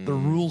rule. The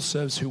rule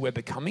serves who we're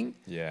becoming,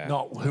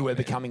 not who we're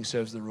becoming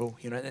serves the rule.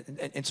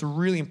 It's a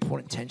really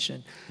important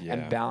tension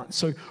and balance.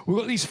 So we've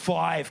got these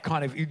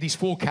these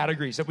four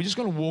categories that we're just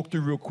going to walk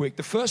through real quick.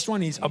 The first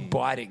one is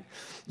abiding.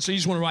 So you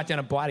just want to write down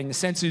abiding. The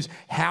sense is,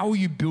 how are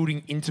you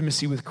building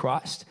intimacy with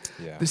Christ?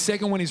 Yeah. The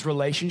second one is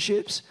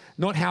relationships.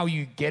 Not how are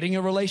you getting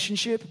a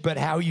relationship, but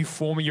how are you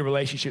forming your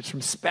relationships,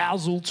 from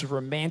spousal to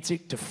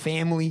romantic to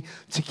family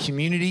to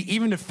community,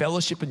 even to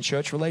fellowship and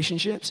church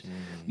relationships.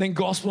 Then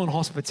gospel and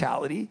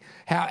hospitality.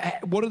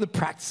 What are the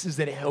practices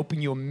that are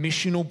helping your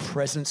missional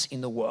presence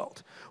in the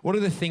world? What are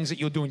the things that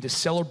you're doing to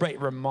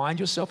celebrate, remind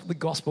yourself of the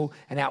gospel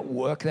and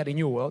outwork that in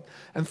your world?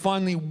 And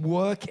finally,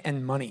 work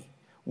and money.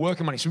 Work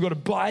and money. So we've got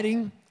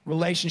abiding,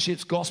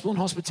 relationships, gospel and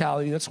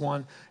hospitality, that's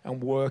one,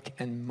 and work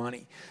and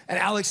money. And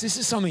Alex, this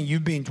is something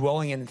you've been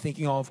dwelling in and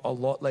thinking of a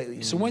lot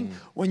lately. So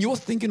when you're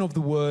thinking of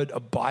the word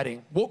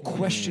abiding, what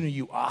question are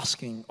you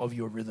asking of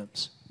your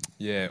rhythms?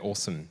 Yeah,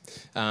 awesome.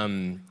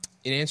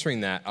 In answering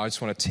that, I just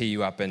want to tee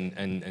you up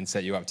and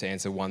set you up to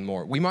answer one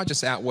more. We might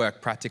just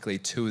outwork practically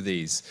two of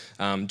these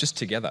just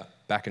together,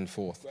 back and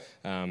forth.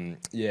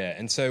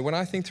 And so when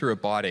I think through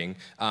abiding,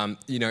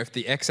 if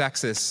the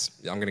x-axis,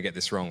 I'm going to get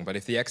this wrong, but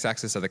if the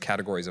x-axis are the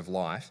categories of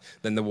life,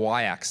 then the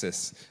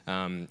y-axis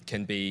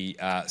can be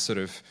sort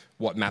of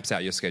what maps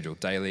out your schedule: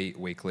 daily,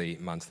 weekly,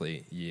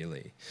 monthly,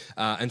 yearly.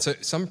 And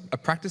so a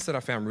practice that I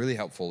found really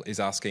helpful is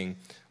asking,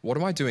 what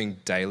am I doing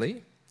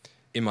daily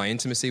in my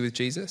intimacy with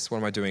Jesus? What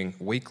am I doing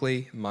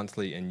weekly,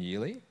 monthly, and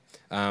yearly?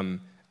 And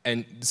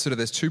sort of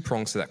there's two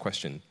prongs to that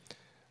question.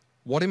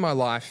 What in my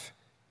life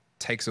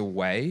takes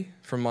away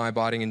from my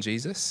abiding in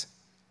Jesus?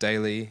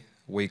 Daily,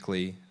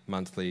 weekly,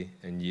 monthly,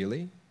 and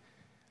yearly.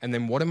 And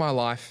then what in my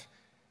life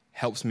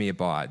helps me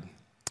abide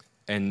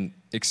and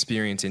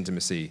experience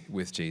intimacy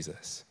with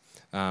Jesus?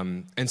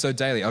 And so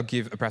daily, I'll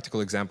give a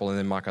practical example, and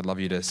then Mike, I'd love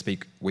you to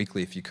speak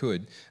weekly if you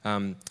could.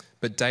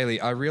 But daily,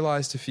 I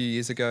realized a few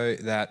years ago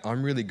that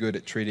I'm really good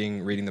at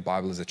treating reading the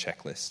Bible as a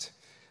checklist.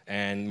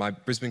 And my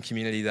Brisbane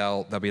community,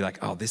 they'll be like,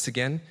 oh, this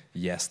again?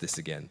 Yes, this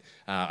again.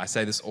 I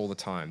say this all the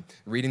time.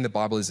 Reading the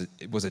Bible was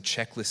a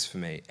checklist for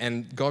me.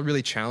 And God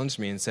really challenged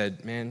me and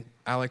said, man,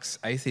 Alex,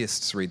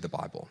 atheists read the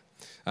Bible.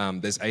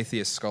 There's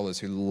atheist scholars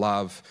who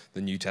love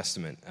the New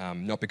Testament,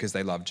 not because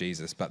they love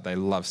Jesus, but they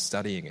love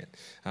studying it.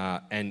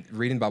 And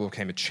reading the Bible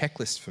became a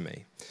checklist for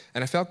me.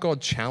 And I felt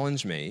God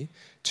challenge me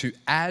to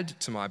add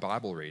to my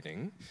Bible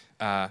reading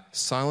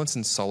silence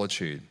and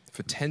solitude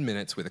for 10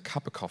 minutes with a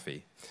cup of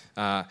coffee.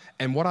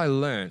 And what I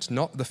learned,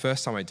 not the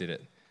first time I did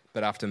it,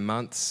 but after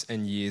months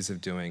and years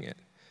of doing it,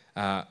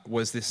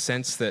 was this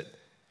sense that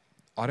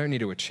I don't need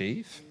to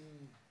achieve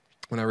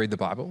when I read the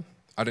Bible.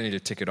 I don't need to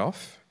tick it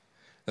off.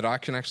 That I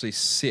can actually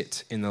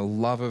sit in the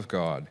love of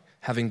God,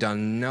 having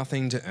done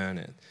nothing to earn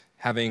it,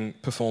 having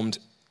performed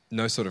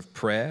no sort of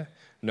prayer,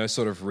 no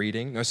sort of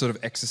reading, no sort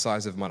of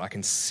exercise of mind. I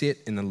can sit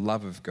in the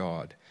love of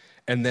God.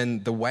 And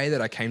then the way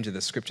that I came to the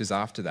scriptures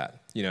after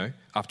that,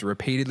 after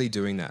repeatedly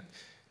doing that,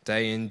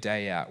 day in,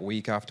 day out,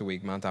 week after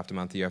week, month after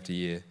month, year after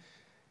year,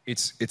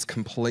 it's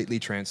completely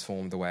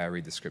transformed the way I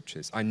read the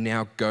scriptures. I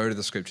now go to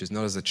the scriptures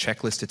not as a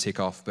checklist to tick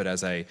off, but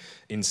as a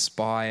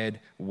inspired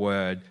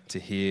word to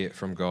hear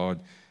from God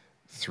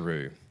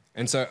through.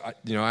 And so, I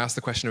asked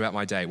the question about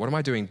my day. What am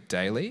I doing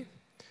daily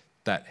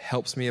that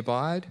helps me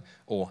abide?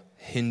 or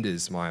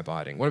hinders my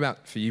abiding? What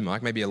about for you,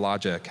 Mike? Maybe a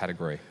larger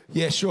category.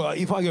 Yeah, sure.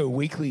 If I go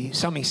weekly,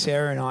 something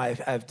Sarah and I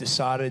have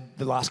decided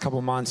the last couple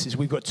of months is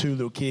we've got 2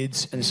 little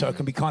kids, and so it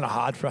can be kind of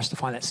hard for us to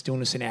find that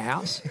stillness in our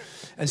house.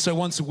 And so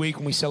once a week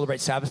when we celebrate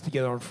Sabbath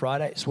together on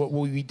Fridays, what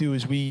we do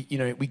is we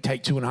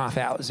take 2.5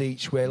 hours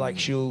each, where like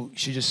she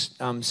just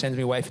sends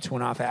me away for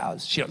 2.5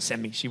 hours. She doesn't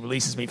send me; she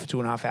releases me for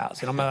 2.5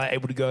 hours, and I'm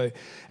able to go.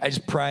 I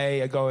just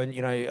pray. I go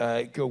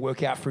and go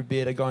work out for a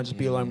bit. I go and just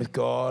be alone with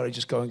God. I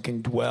just go and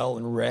can dwell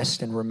and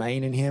rest and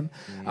remain in Him.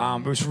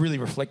 But just really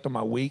reflect on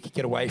my week,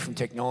 get away from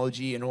technology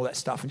and all that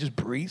stuff, and just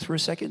breathe for a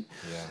second.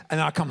 Yeah. And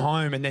then I come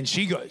home, and then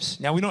she goes.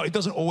 Now we know it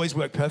doesn't always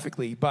work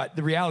perfectly, but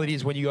the reality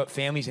is when you got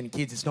families and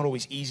kids, it's not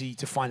always easy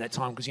to find that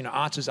time because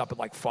Archer's up at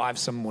like 5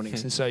 some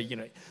mornings, and so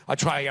I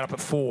try to get up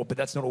at 4, but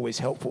that's not always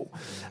helpful.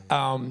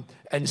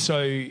 And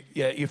so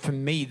for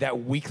me,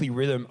 that weekly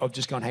rhythm of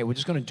just going, hey, we're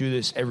just going to do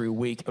this every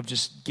week, of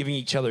just giving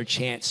each other a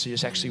chance to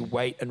just actually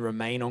wait and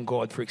remain on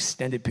God for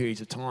extended periods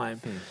of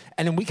time.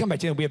 And then we come back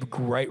together, we have a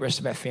great rest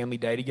of our family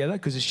day together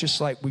because it's just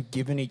like we've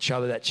given each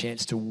other that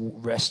chance to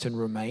rest and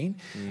remain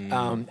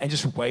and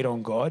just wait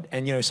on God.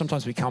 And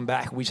sometimes we come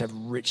back and we just have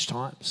rich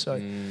time. So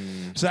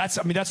that's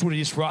what it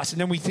is for us.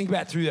 And then we think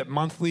about through that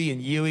monthly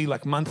and yearly.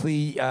 Like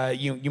monthly,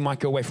 you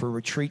might go away for a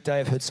retreat day.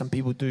 I've heard some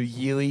people do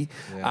yearly.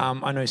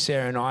 I know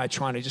Sarah and I are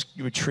trying to just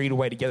retreat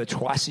away together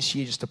twice this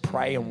year just to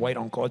pray and wait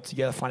on God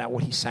together, find out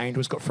what He's saying to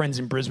us. Got friends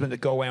in Brisbane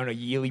that go away on a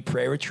yearly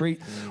prayer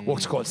retreat.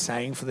 What's God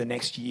saying for the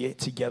next year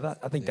together?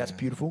 I think that's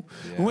beautiful.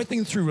 When we're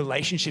thinking through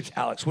relationships,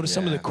 Alex, what are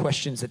some of the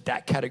questions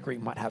that category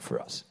might have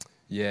for us?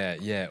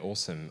 Yeah,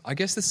 awesome. I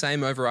guess the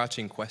same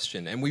overarching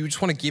question, and we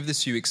just want to give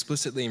this to you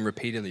explicitly and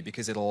repeatedly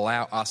because it'll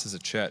allow us as a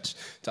church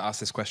to ask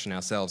this question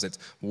ourselves. It's,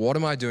 what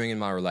am I doing in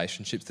my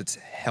relationships that's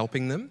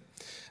helping them?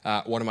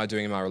 What am I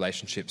doing in my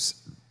relationships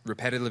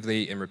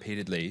repetitively and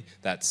repeatedly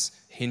that's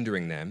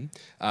hindering them?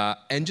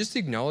 And just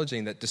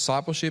acknowledging that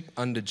discipleship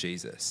under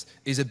Jesus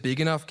is a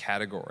big enough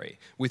category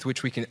with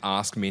which we can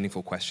ask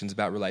meaningful questions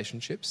about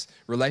relationships.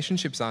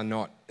 Relationships are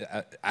not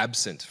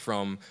absent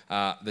from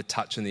the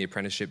touch and the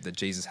apprenticeship that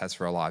Jesus has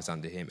for our lives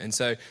under Him. And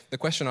so the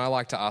question I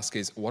like to ask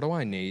is, what do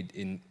I need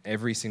in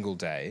every single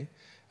day?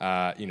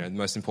 The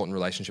most important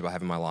relationship I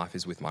have in my life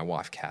is with my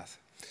wife, Kath.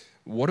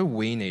 What do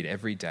we need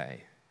every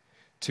day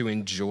to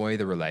enjoy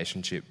the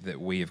relationship that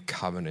we have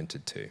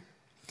covenanted to?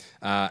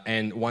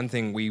 And one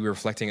thing we were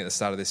reflecting at the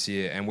start of this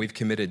year, and we've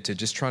committed to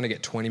just trying to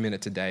get 20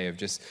 minutes a day of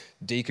just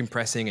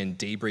decompressing and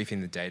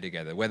debriefing the day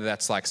together, whether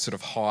that's like sort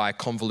of high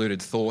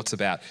convoluted thoughts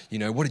about,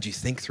 what did you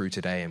think through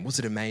today and was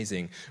it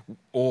amazing?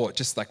 Or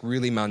just like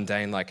really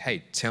mundane, like,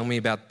 hey, tell me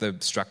about the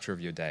structure of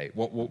your day.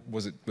 What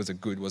was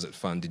it good? Was it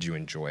fun? Did you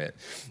enjoy it?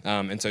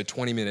 And so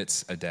 20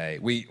 minutes a day.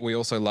 We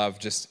also love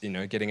just,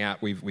 getting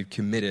out. We've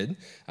committed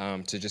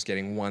to just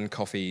getting 1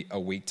 coffee a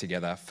week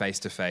together, face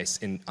to face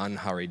in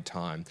unhurried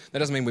time. That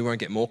doesn't mean we won't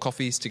get more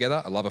coffees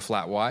together. I love a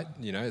flat white,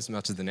 as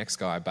much as the next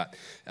guy, but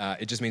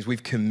it just means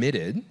we've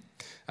committed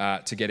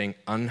to getting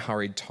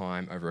unhurried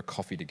time over a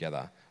coffee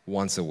together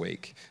once a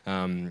week.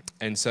 And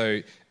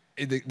so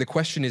the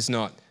question is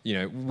not,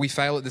 we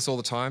fail at this all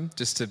the time,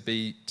 just to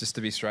be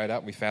straight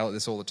up, we fail at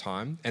this all the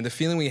time. And the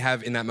feeling we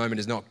have in that moment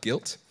is not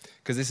guilt,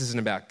 because this isn't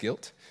about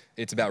guilt.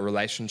 It's about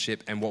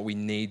relationship and what we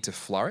need to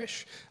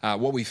flourish.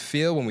 What we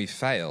feel when we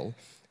fail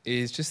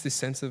is just this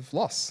sense of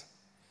loss.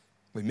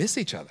 We miss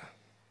each other.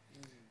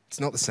 It's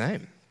not the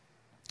same.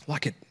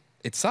 Like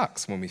it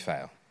sucks when we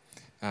fail.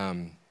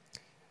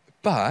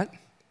 But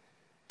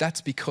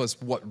that's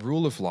because what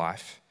rule of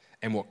life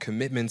and what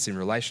commitments in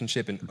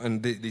relationship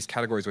and these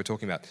categories we're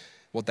talking about,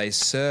 what they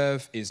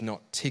serve is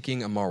not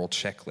ticking a moral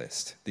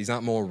checklist. These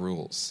aren't more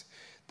rules.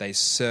 They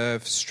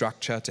serve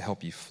structure to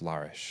help you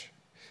flourish.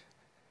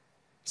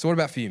 So what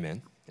about for you,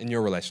 man, in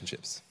your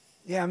relationships?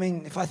 Yeah,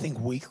 if I think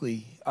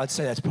weekly, I'd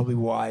say that's probably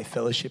why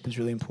fellowship is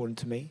really important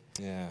to me.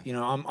 Yeah.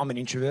 I'm an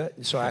introvert,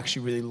 and so I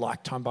actually really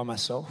like time by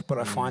myself, but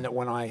I find that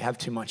when I have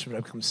too much of it,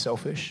 I become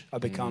selfish. I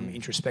become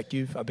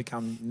introspective. I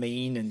become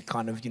mean and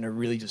kind of,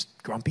 really just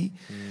grumpy.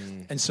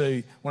 And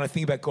so when I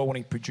think about God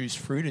wanting to produce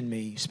fruit in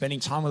me, spending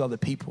time with other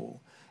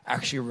people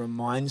actually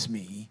reminds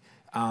me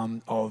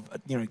of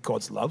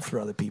God's love for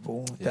other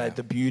people,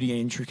 the beauty and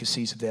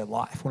intricacies of their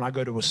life. When I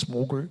go to a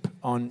small group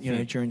on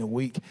during the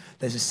week,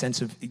 there's a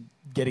sense of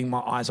getting my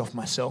eyes off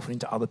myself and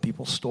into other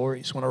people's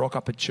stories. When I rock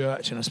up at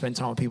church and I spend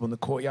time with people in the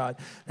courtyard,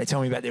 they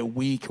tell me about their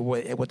week or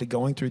what they're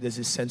going through. There's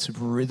this sense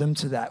of rhythm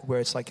to that where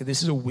it's like,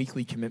 this is a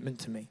weekly commitment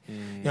to me.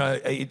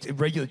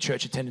 Regular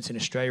church attendance in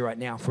Australia right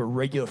now for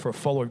a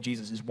follower of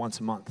Jesus is once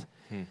a month.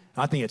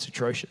 I think it's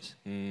atrocious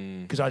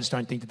because I just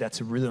don't think that that's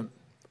a rhythm.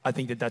 I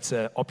think that that's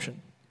an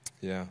option.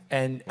 Yeah.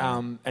 And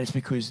it's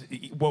because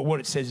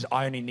what it says is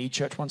I only need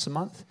church once a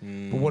month.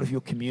 But what if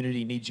your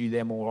community needs you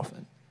there more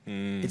often?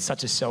 It's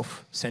such a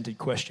self-centered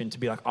question to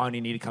be like, I only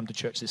need to come to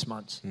church this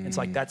month. It's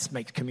like that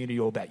makes community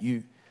all about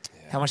you.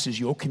 How much does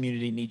your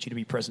community need you to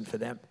be present for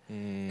them?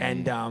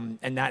 And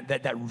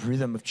that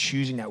rhythm of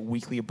choosing that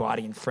weekly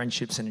abiding in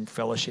friendships and in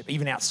fellowship,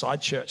 even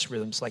outside church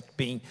rhythms, like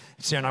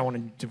Sarah and I want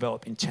to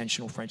develop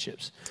intentional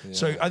friendships. Yeah.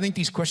 So I think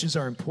these questions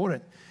are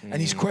important. And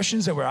these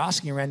questions that we're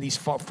asking around these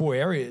four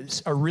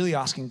areas are really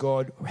asking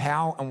God,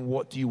 how and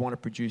what do you want to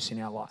produce in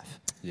our life?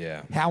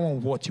 Yeah. How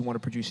and what do you want to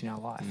produce in our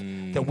life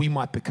that we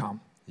might become?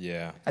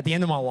 Yeah. At the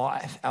end of my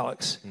life,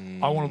 Alex,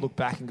 I want to look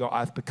back and go,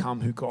 I've become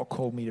who God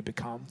called me to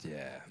become.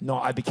 Yeah.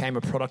 Not I became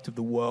a product of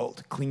the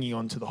world, clinging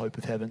on to the hope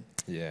of heaven.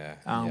 Yeah.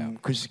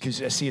 Because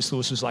C.S.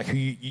 Lewis was like,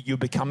 you're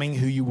becoming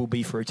who you will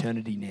be for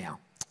eternity now.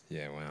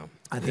 Yeah, wow.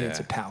 I think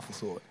it's a powerful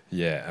thought.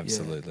 Yeah,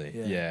 absolutely.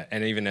 Yeah.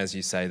 And even as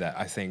you say that,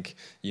 I think,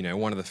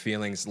 one of the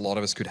feelings a lot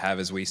of us could have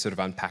as we sort of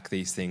unpack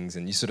these things,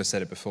 and you sort of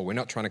said it before, we're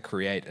not trying to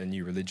create a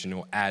new religion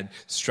or add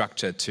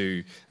structure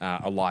to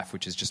a life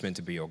which is just meant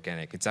to be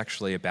organic. It's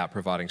actually about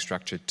providing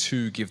structure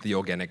to give the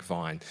organic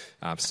vine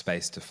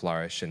space to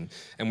flourish. And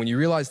when you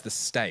realize the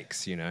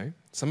stakes,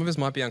 some of us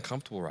might be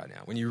uncomfortable right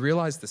now. When you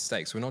realize the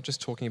stakes, we're not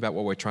just talking about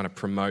what we're trying to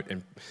promote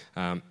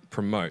and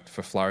promote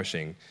for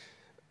flourishing.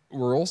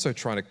 We're also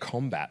trying to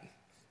combat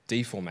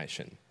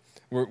deformation.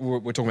 We're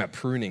talking about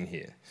pruning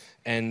here.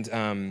 And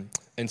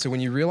so when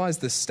you realize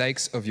the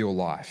stakes of your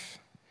life,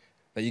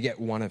 that you get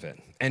one of it.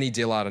 Annie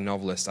Dillard, a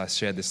novelist, I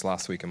shared this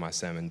last week in my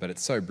sermon, but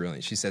it's so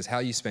brilliant. She says, how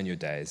you spend your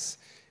days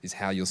is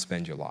how you'll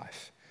spend your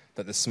life.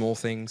 That the small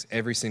things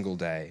every single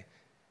day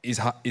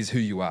is who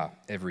you are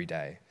every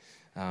day.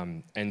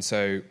 And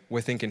so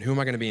we're thinking, who am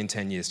I going to be in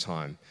 10 years'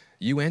 time?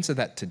 You answer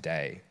that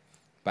today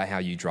by how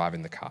you drive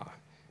in the car,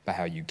 by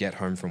how you get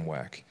home from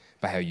work,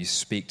 by how you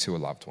speak to a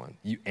loved one.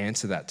 You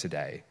answer that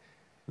today,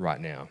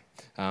 right now.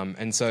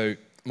 And so,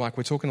 Mike,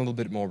 we're talking a little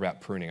bit more about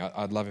pruning.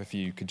 I'd love if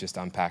you could just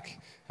unpack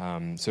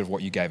sort of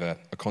what you gave a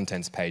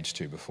contents page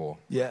to before.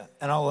 Yeah,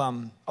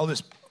 and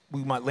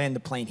we might land the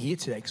plane here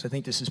today because I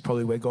think this is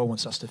probably where God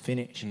wants us to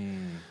finish.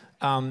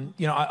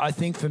 I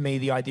think for me,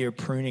 the idea of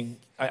pruning,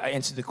 I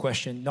answered the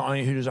question, not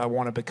only who does I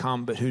want to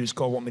become, but who does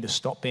God want me to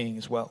stop being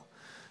as well?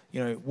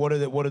 What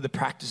are the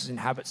practices and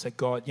habits that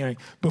God,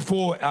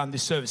 before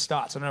this service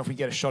starts, I don't know if we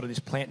get a shot of this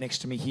plant next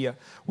to me here.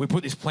 We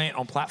put this plant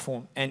on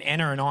platform, and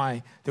Anna and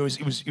I, it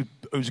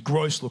was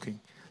gross looking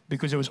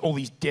because there was all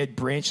these dead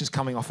branches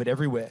coming off it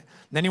everywhere.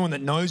 And anyone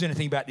that knows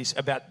anything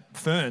about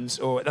ferns,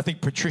 or I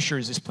think Patricia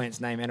is this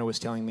plant's name, Anna was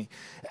telling me.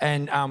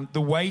 And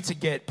the way to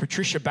get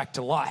Patricia back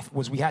to life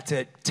was we had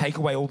to take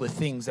away all the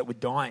things that were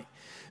dying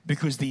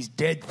because these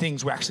dead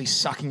things were actually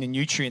sucking the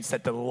nutrients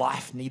that the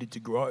life needed to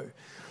grow.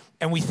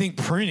 And we think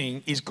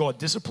pruning is God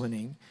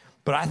disciplining,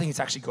 but I think it's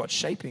actually God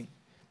shaping.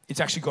 It's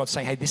actually God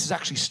saying, hey, this is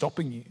actually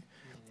stopping you.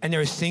 And there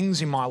are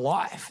things in my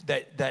life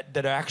that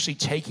are actually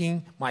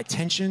taking my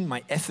attention,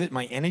 my effort,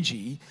 my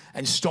energy,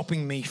 and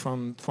stopping me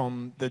from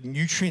the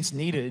nutrients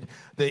needed,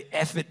 the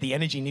effort, the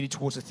energy needed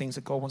towards the things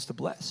that God wants to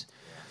bless.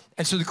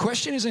 And so the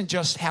question isn't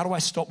just how do I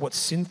stop what's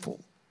sinful?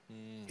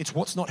 It's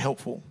what's not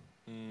helpful.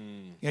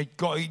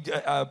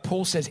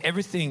 Paul says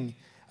everything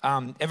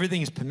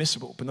is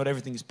permissible, but not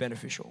everything is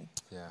beneficial.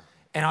 Yeah.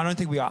 And I don't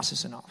think we ask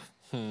this enough.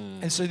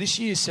 And so this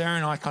year, Sarah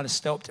and I kind of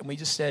stopped and we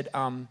just said,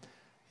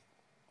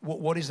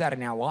 what is that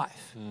in our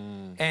life?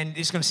 And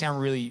this is going to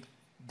sound really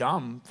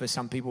dumb for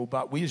some people,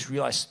 but we just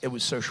realized it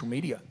was social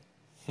media.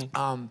 If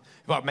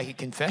I make a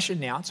confession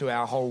now to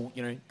our whole,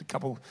 a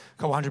couple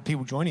hundred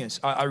people joining us,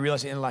 I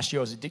realized at the end of last year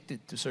I was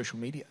addicted to social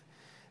media.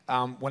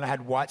 When I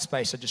had white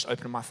space, I'd just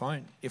open my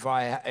phone. If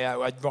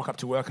I'd rock up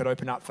to work, I'd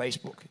open up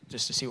Facebook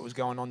just to see what was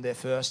going on there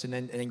first and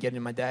then get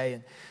into my day.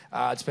 And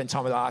I'd spend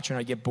time with Archer and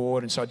I'd get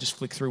bored. And so I'd just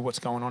flick through what's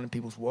going on in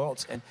people's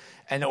worlds.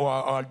 Or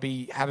I'd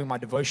be having my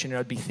devotion and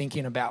I'd be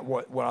thinking about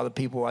what other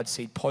people I'd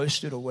see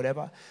posted or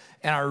whatever.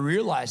 And I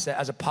realized that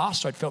as a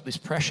pastor, I'd felt this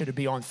pressure to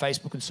be on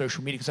Facebook and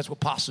social media because that's what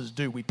pastors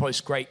do. We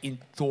post great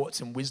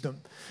thoughts and wisdom.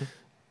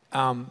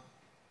 And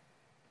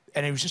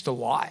it was just a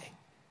lie.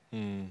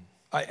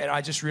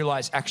 I just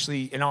realized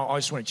actually, and I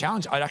just want to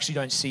challenge, I actually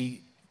don't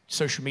see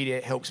social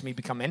media helps me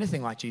become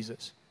anything like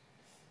Jesus.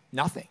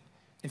 Nothing.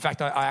 In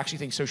fact, I actually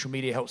think social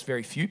media helps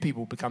very few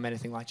people become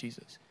anything like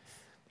Jesus.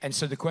 And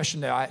so the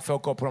question that I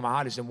felt God put on my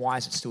heart is, then why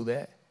is it still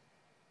there?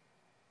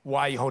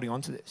 Why are you holding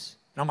on to this?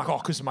 And I'm like,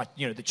 because of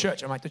the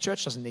church. I'm like, the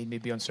church doesn't need me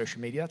to be on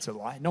social media. That's a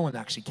lie. No one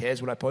actually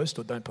cares what I post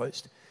or don't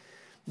post.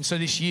 And so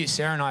this year,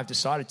 Sarah and I have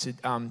decided to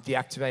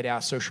deactivate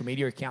our social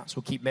media accounts.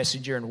 We'll keep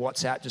Messenger and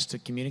WhatsApp just to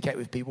communicate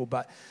with people.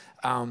 But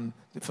for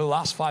the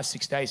last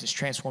 5-6 days, it's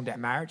transformed our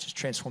marriage. It's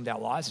transformed our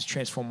lives. It's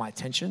transformed my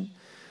attention.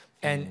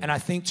 And I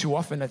think too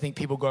often,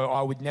 people go,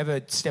 I would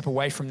never step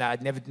away from that.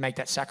 I'd never make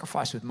that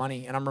sacrifice with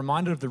money. And I'm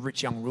reminded of the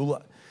rich young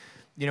ruler.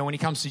 When he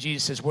comes to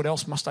Jesus, says, what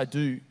else must I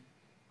do?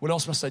 What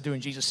else must I do?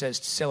 And Jesus says,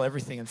 sell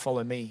everything and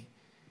follow me.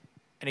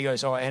 And he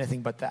goes,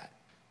 anything but that.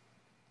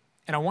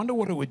 And I wonder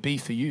what it would be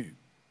for you.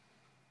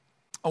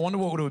 I wonder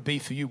what it would be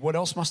for you. What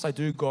else must I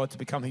do, God, to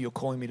become who you're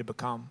calling me to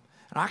become?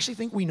 And I actually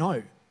think we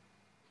know.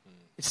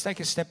 Let's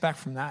take a step back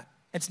from that.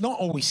 It's not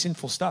always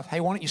sinful stuff. Hey,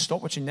 why don't you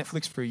stop watching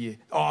Netflix for a year?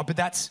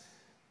 But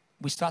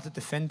we start to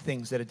defend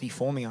things that are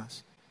deforming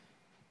us.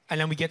 And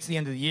then we get to the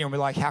end of the year and we're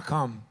like, how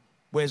come?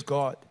 Where's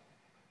God?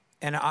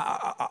 And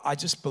I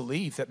just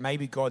believe that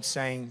maybe God's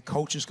saying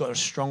culture's got a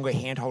stronger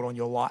handhold on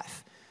your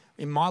life.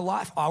 In my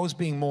life, I was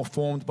being more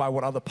formed by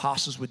what other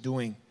pastors were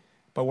doing,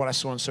 by what I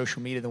saw on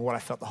social media than what I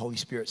felt the Holy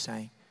Spirit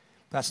saying.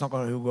 That's not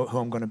who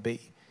I'm going to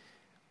be.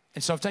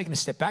 And so I've taken a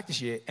step back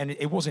this year, and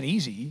it wasn't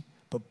easy,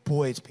 but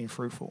boy, it's been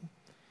fruitful.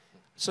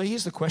 So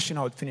here's the question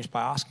I would finish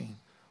by asking.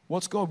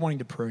 What's God wanting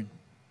to prune?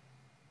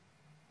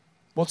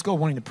 What's God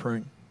wanting to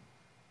prune?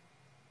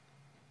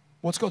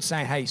 What's God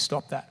saying, hey,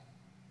 stop that?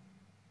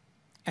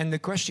 And the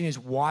question is,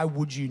 why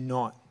would you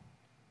not?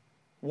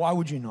 Why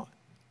would you not?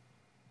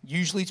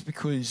 Usually it's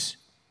because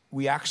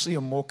we actually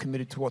are more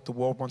committed to what the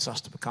world wants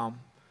us to become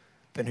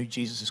than who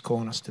Jesus is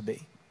calling us to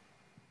be.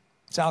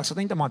 So Alex, I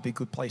think that might be a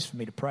good place for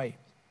me to pray.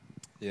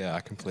 Yeah,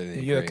 I completely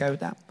agree. Are you okay with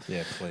that?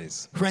 Yeah,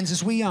 please. Friends,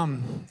 as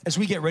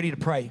we get ready to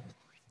pray,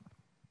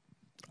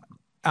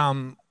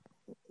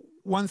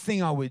 one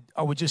thing I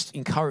would just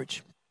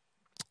encourage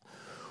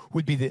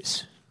would be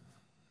this,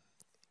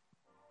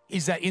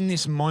 is that in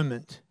this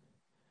moment,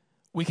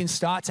 we can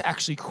start to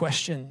actually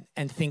question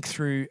and think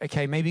through,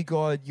 okay, maybe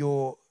God,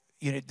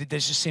 there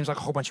just seems like a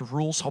whole bunch of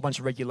rules, a whole bunch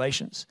of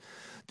regulations.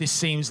 This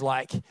seems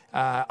like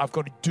I've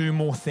got to do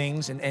more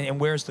things, and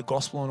where's the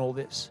gospel in all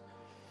this?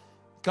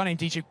 A guy named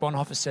Dietrich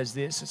Bonhoeffer says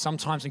this, that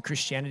sometimes in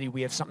Christianity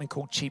we have something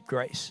called cheap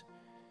grace.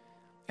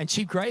 And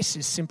cheap grace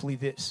is simply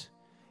this.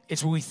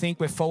 It's where we think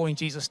we're following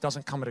Jesus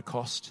doesn't come at a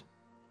cost.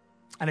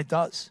 And it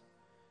does.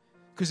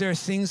 Because there are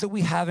things that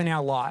we have in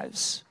our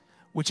lives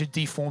which are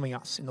deforming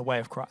us in the way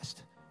of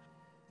Christ.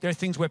 There are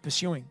things we're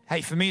pursuing.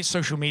 Hey, for me, it's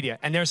social media.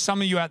 And there are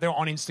some of you out there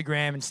on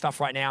Instagram and stuff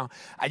right now,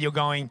 and you're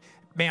going,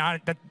 man,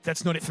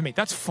 that's not it for me.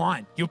 That's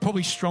fine. You're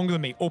probably stronger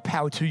than me. All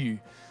power to you.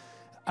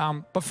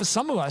 But for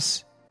some of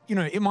us,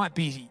 it might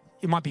be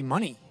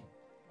money.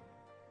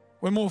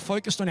 We're more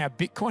focused on our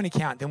Bitcoin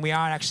account than we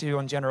are actually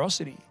on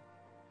generosity.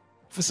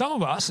 For some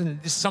of us,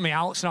 and this is something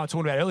Alex and I were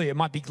talking about earlier, it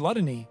might be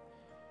gluttony.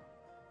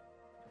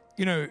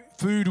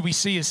 Food we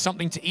see as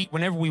something to eat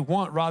whenever we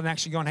want, rather than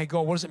actually going, hey,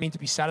 God, what does it mean to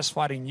be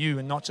satisfied in you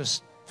and not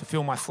just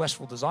fulfill my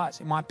fleshful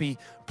desires? It might be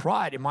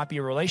pride. It might be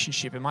a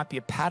relationship. It might be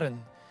a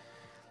pattern.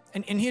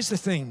 And here's the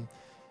thing.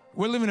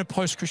 We're living in a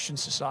post-Christian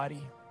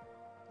society.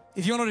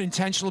 If you're not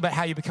intentional about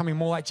how you're becoming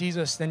more like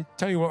Jesus, then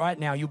tell you what, right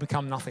now, you'll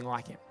become nothing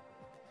like him.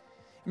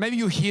 Maybe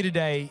you're here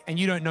today and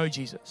you don't know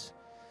Jesus,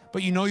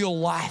 but you know your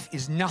life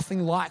is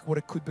nothing like what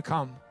it could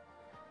become.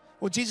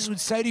 What Jesus would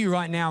say to you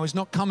right now is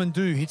not come and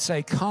do. He'd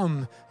say,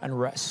 come and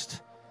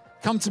rest.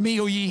 Come to me,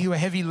 all ye who are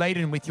heavy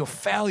laden with your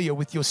failure,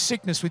 with your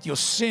sickness, with your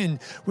sin,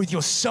 with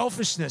your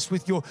selfishness,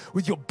 with your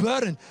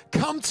burden.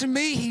 Come to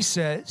me, he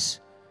says,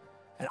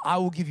 and I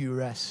will give you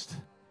rest.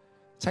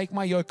 Take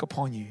my yoke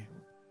upon you.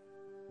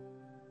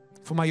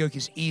 For my yoke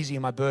is easy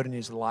and my burden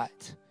is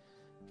light.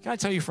 Can I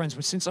tell you, friends,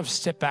 but since I've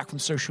stepped back from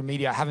social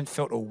media, I haven't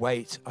felt a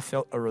weight. I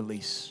felt a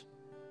release.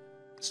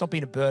 It's not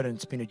been a burden,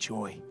 it's been a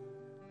joy.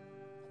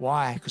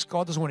 Why? Because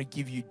God doesn't want to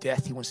give you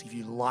death. He wants to give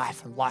you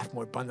life and life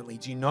more abundantly.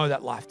 Do you know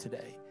that life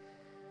today?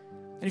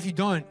 And if you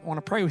don't, I want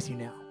to pray with you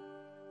now.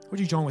 Would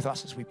you join with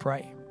us as we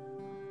pray?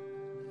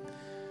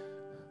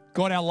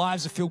 God, our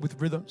lives are filled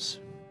with rhythms.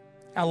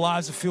 Our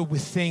lives are filled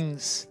with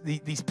things,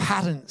 these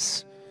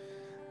patterns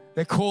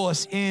that call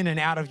us in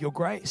and out of your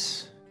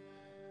grace.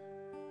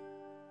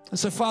 And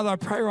so, Father, I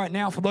pray right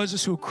now for those of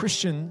us who are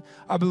Christian,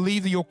 I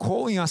believe that you're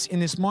calling us in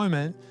this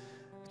moment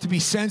to be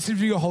sensitive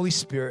to your Holy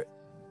Spirit.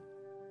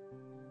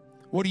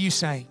 What are you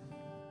saying?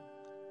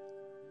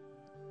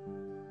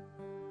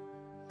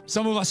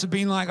 Some of us have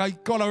been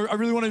like, God, I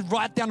really want to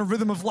write down a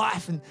rhythm of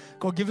life. And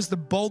God, give us the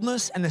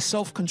boldness and the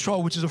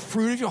self-control, which is a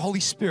fruit of your Holy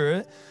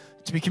Spirit,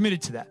 to be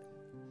committed to that.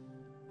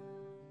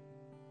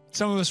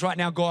 Some of us right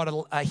now,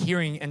 God, are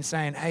hearing and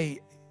saying,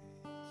 hey,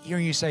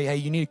 hearing you say, hey,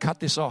 you need to cut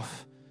this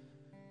off.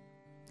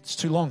 It's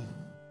too long.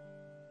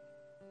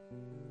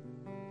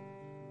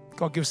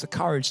 God, give us the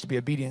courage to be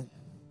obedient.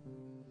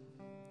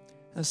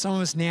 And some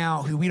of us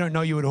now who we don't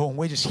know you at all, and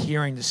we're just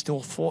hearing the still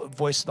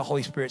voice of the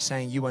Holy Spirit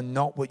saying, you are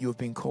not what you have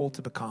been called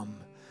to become.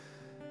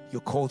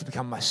 You're called to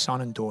become my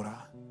son and daughter.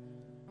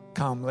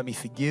 Come, let me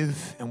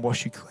forgive and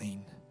wash you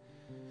clean.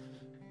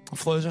 And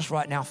for those of us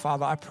right now,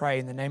 Father, I pray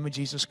in the name of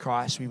Jesus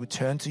Christ, we would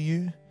turn to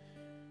you.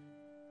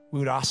 We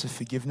would ask for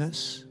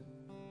forgiveness.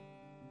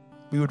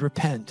 We would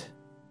repent.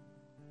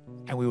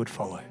 And we would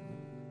follow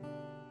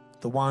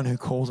the one who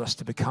calls us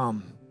to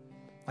become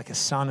like a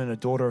son and a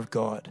daughter of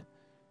God,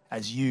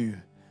 as you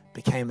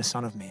became a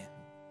son of man.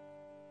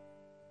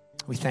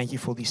 We thank you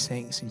for these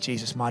things in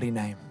Jesus' mighty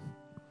name.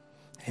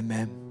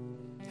 Amen.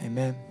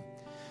 Amen.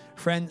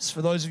 Friends,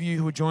 for those of you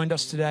who have joined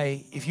us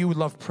today, if you would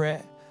love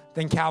prayer,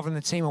 then Calvin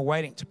and the team are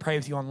waiting to pray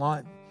with you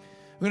online.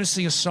 We're going to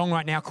sing a song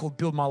right now called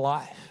Build My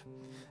Life.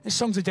 This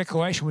song's a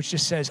declaration which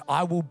just says,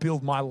 I will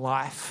build my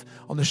life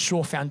on the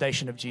sure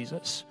foundation of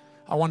Jesus.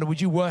 I wonder,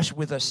 would you worship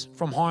with us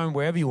from home,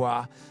 wherever you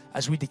are,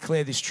 as we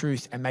declare this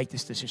truth and make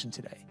this decision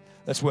today?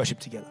 Let's worship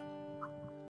together.